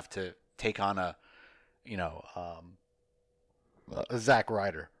ass, and have to take on a Zack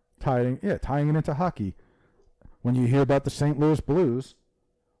Ryder. Tying it into hockey. When you hear about the St. Louis Blues,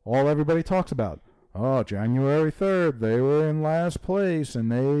 all everybody talks about, January 3rd, they were in last place,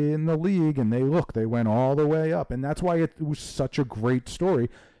 and they in the league, and they went all the way up. And that's why it was such a great story,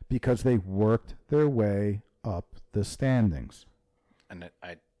 because they worked their way up the standings. And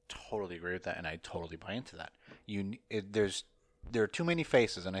I totally agree with that, and I totally buy into that. There are too many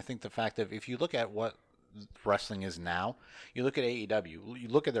faces, and I think the fact that if you look at what wrestling is now, you look at AEW, you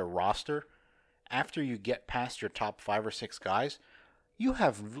look at their roster, after you get past your top 5 or 6 guys, you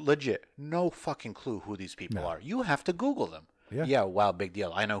have legit no fucking clue who these people are. You have to Google them. Yeah, wow, big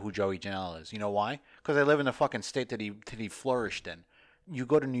deal. I know who Joey Janela is. You know why? Because I live in the fucking state that he flourished in. You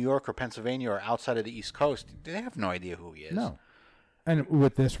go to New York or Pennsylvania or outside of the East Coast, they have no idea who he is. No. And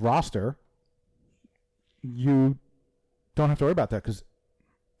with this roster, you don't have to worry about that, because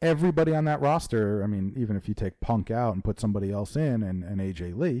everybody on that roster, I mean, even if you take Punk out and put somebody else in and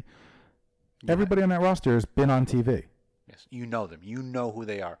AJ Lee, everybody on that roster has been on TV. Yes, you know them. You know who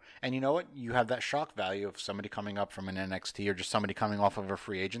they are. And you know what? You have that shock value of somebody coming up from an NXT or just somebody coming off of a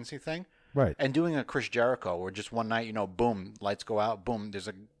free agency thing. Right. And doing a Chris Jericho where just one night, boom, lights go out, boom, there's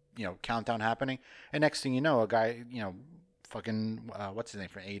a, countdown happening. And next thing you know, a guy, fucking, what's his name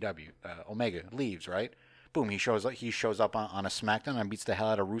from AEW? Omega leaves, right? Boom, he shows up on a SmackDown and beats the hell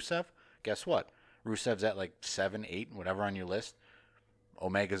out of Rusev. Guess what? Rusev's at like 7, 8, whatever on your list.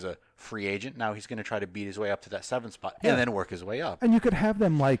 Omega's a free agent. Now he's going to try to beat his way up to that 7th spot and then work his way up. And you could have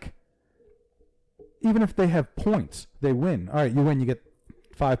them even if they have points, they win. All right, you win, you get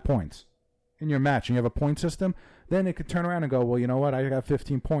 5 points in your match, and you have a point system. Then it could turn around and go, well, you know what? I got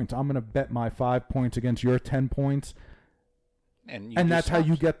 15 points. I'm going to bet my 5 points against your 10 points. And that's how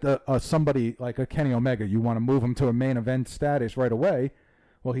you get the somebody like a Kenny Omega. You want to move him to a main event status right away.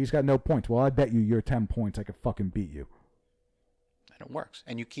 Well, he's got no points. Well, I bet you your 10 points, I could fucking beat you. And it works.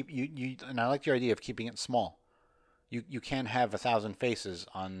 And you keep and I like your idea of keeping it small. You can't have 1,000 faces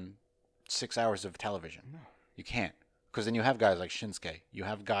on 6 hours of television. No. You can't. Because then you have guys like Shinsuke. You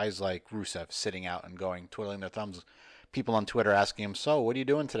have guys like Rusev sitting out and twiddling their thumbs. People on Twitter asking him, so what are you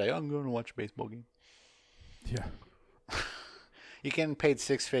doing today? I'm going to watch a baseball game. Yeah. You getting paid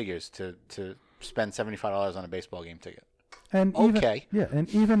 6 figures to spend $75 on a baseball game ticket. And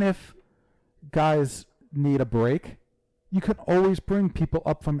even if guys need a break, you can always bring people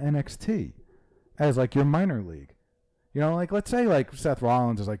up from NXT as like your minor league. Let's say like Seth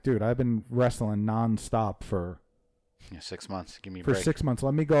Rollins is like, dude, I've been wrestling nonstop for 6 months. Give me a break. For 6 months.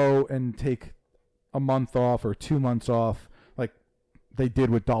 Let me go and take a month off or 2 months off, like they did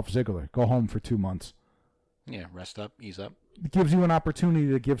with Dolph Ziggler. Go home for 2 months. Yeah, rest up, ease up. It gives you an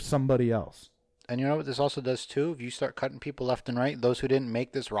opportunity to give somebody else. And you know what this also does too? If you start cutting people left and right, those who didn't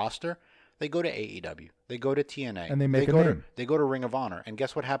make this roster, they go to AEW, they go to TNA, and they make a name. They go to Ring of Honor, and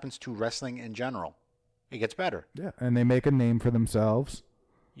guess what happens to wrestling in general? It gets better. Yeah, and they make a name for themselves.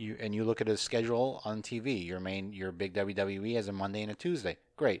 You look at a schedule on TV. Your big WWE has a Monday and a Tuesday.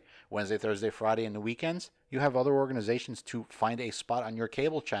 Great. Wednesday, Thursday, Friday, and the weekends. You have other organizations to find a spot on your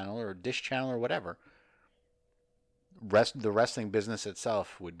cable channel or dish channel or whatever. The wrestling business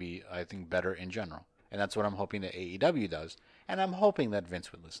itself would be, I think, better in general. And that's what I'm hoping that AEW does. And I'm hoping that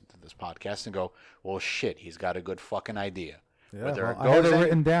Vince would listen to this podcast and go, well, shit, he's got a good fucking idea. Yeah, Whether I have it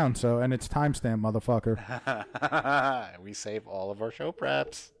written down, and it's timestamp, motherfucker. We save all of our show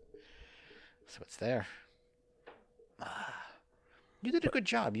preps, so it's there. You did a good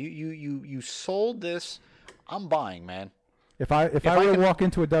job. You sold this. I'm buying, man. If I were to walk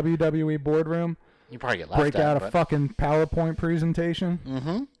into a WWE boardroom, you probably get laughed break at, out a fucking PowerPoint presentation.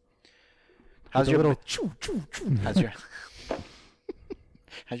 Mm-hmm. How's your little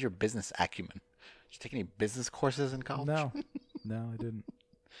how's your business acumen? Did you take any business courses in college? No, I didn't.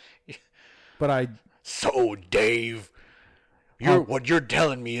 But So, Dave, what you're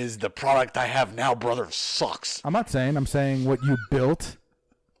telling me is the product I have now, brother, sucks. I'm saying what you built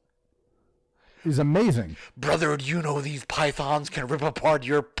is amazing. Brother, do you know these pythons can rip apart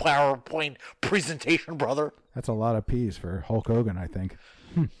your PowerPoint presentation, brother? That's a lot of P's for Hulk Hogan, I think.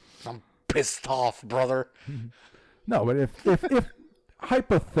 I'm pissed off, brother. No, but if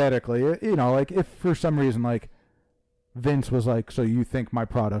hypothetically, like if for some reason, like Vince was like, so you think my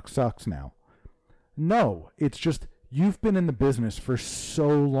product sucks now? No, it's just you've been in the business for so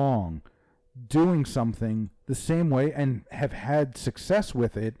long doing something the same way and have had success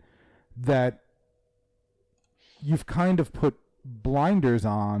with it that you've kind of put blinders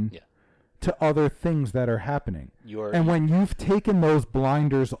on to other things that are happening. And when you've taken those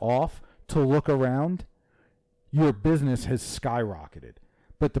blinders off to look around, your business has skyrocketed.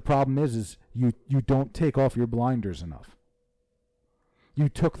 But the problem is you don't take off your blinders enough. You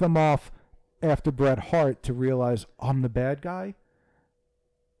took them off after Bret Hart to realize I'm the bad guy.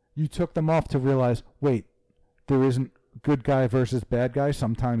 You took them off to realize, wait, there isn't good guy versus bad guy.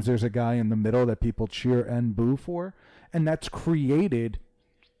 Sometimes there's a guy in the middle that people cheer and boo for. And that's created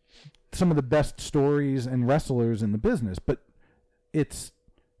some of the best stories and wrestlers in the business. But it's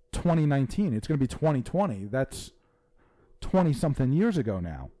 2019. It's going to be 2020. That's 20-something years ago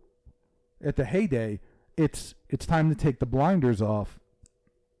now. At the heyday, it's time to take the blinders off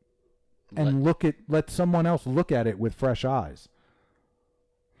and let someone else look at it with fresh eyes.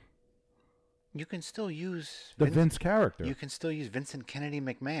 You can still use Vince character. You can still use Vincent Kennedy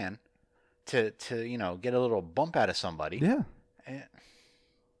McMahon to get a little bump out of somebody. Yeah.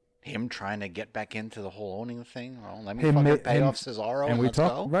 Him trying to get back into the whole owning thing. Well, let me fucking pay off Cesaro and let's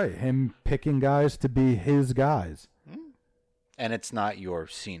go. Right. Him picking guys to be his guys. And it's not your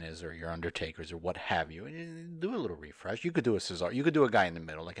Cena's or your Undertakers or what have you. Do a little refresh. You could do a Cesaro. You could do a guy in the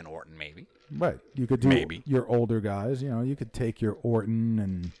middle, like an Orton, maybe. Right. You could do your older guys. You could take your Orton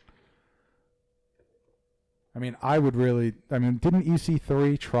and... didn't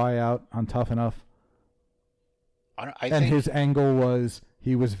EC3 try out on Tough Enough? I think his angle was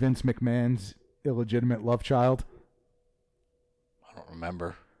he was Vince McMahon's illegitimate love child? I don't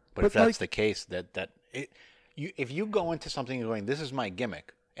remember. But if that's the case, if you go into something and going, this is my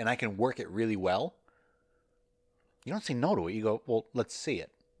gimmick, and I can work it really well, you don't say no to it. You go, well, let's see it.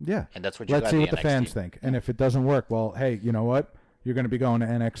 Yeah. And that's what you Let's see what the NXT. fans think. And if it doesn't work, well, hey, you know what? You're going to be going to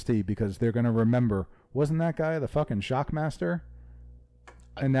NXT because they're going to remember, wasn't that guy the fucking Shockmaster?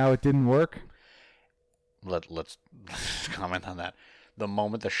 And now it didn't work? Let's comment on that. The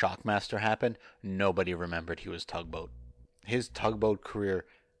moment the Shockmaster happened, nobody remembered he was Tugboat. His Tugboat career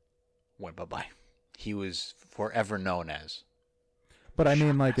went bye-bye. He was forever known as. But I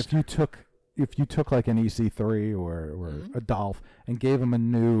mean, like, if you took like an EC3 or a Dolph and gave him a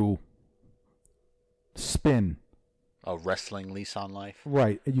new spin, a wrestling lease on life,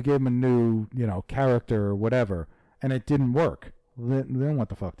 right? You gave him a new, character or whatever, and it didn't work. Then what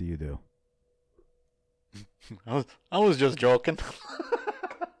the fuck do you do? I was just joking.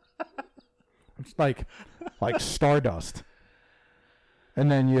 It's like Stardust. And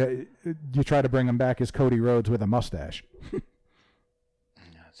then you try to bring him back as Cody Rhodes with a mustache.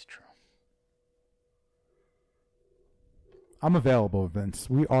 That's true. I'm available, Vince.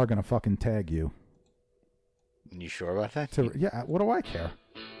 We are going to fucking tag you. You sure about that? Yeah, what do I care?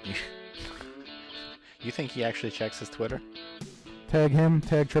 You think he actually checks his Twitter? Tag him,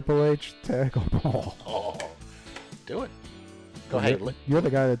 tag Triple H, tag them all. Oh, do it. Go ahead. You're the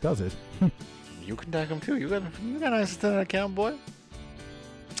guy that does it. You can tag him too. You got access to that account, boy.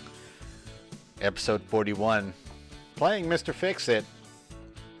 Episode 41. Playing Mr. Fix-It.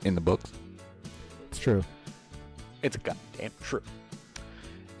 In the books. It's true. It's goddamn true.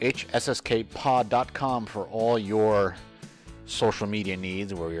 HSSKpod.com for all your social media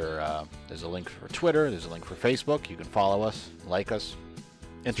needs, where there's a link for Twitter, there's a link for Facebook. You can follow us, like us,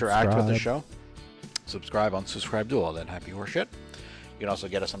 interact with the show, subscribe, unsubscribe, do all that happy horse shit. You can also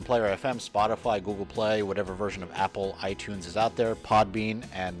get us on Player FM, Spotify, Google Play, whatever version of Apple iTunes is out there, Podbean,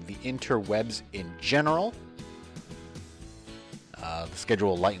 and the interwebs in general. The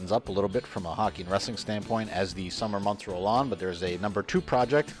schedule lightens up a little bit from a hockey and wrestling standpoint as the summer months roll on, but there's a number 2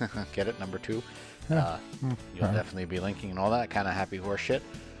 project. Get it? Number 2. You'll definitely be linking and all that kind of happy horse shit.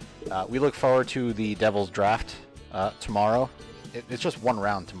 We look forward to the Devils draft tomorrow. It's just one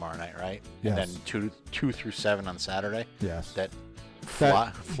round tomorrow night, right? Yes. And then 2 through 7 on Saturday. Yes. That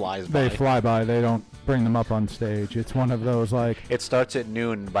flies by. They fly by. They don't bring them up on stage. It's one of those like. It starts at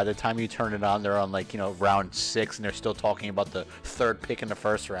noon. By the time you turn it on, they're on round 6, and they're still talking about the 3rd pick in the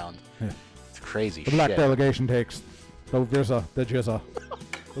 1st round. Yeah. It's crazy. The black shit. delegation takes the RZA, the Jizza,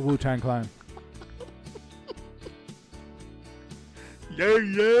 the Wu-Tang Clan.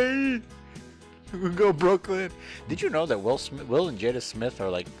 Yay! We go Brooklyn. Did you know that Will and Jada Smith are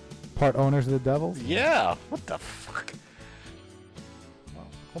like part owners of the Devils? Yeah. What the fuck? Well,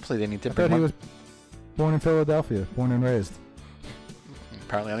 hopefully they need to. I thought he was born in Philadelphia, born and raised.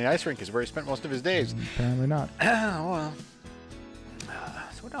 Apparently on the ice rink is where he spent most of his days. Apparently not. Well.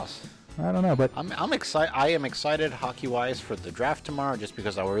 So what else? I don't know, but I'm excited. I am excited hockey-wise for the draft tomorrow, just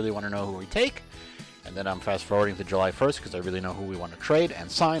because I really want to know who we take. And then I'm fast-forwarding to July 1st because I really know who we want to trade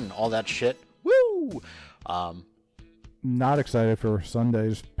and sign and all that shit. Woo! Not excited for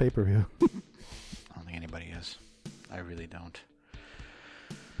Sunday's pay-per-view. I don't think anybody is. I really don't.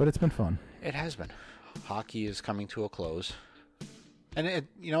 But it's been fun. It has been. Hockey is coming to a close. And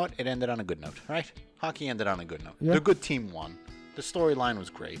you know what? It ended on a good note, right? Hockey ended on a good note. Yeah. The good team won. The storyline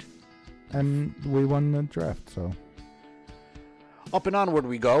was great. And we won the draft, so. Up and onward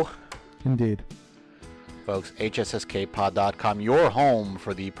we go. Indeed. Folks, hsskpod.com, your home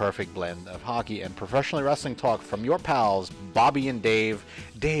for the perfect blend of hockey and professional wrestling talk from your pals, Bobby and Dave.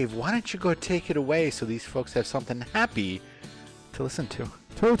 Dave, why don't you go take it away so these folks have something happy to listen to?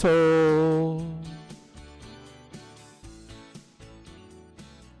 Total.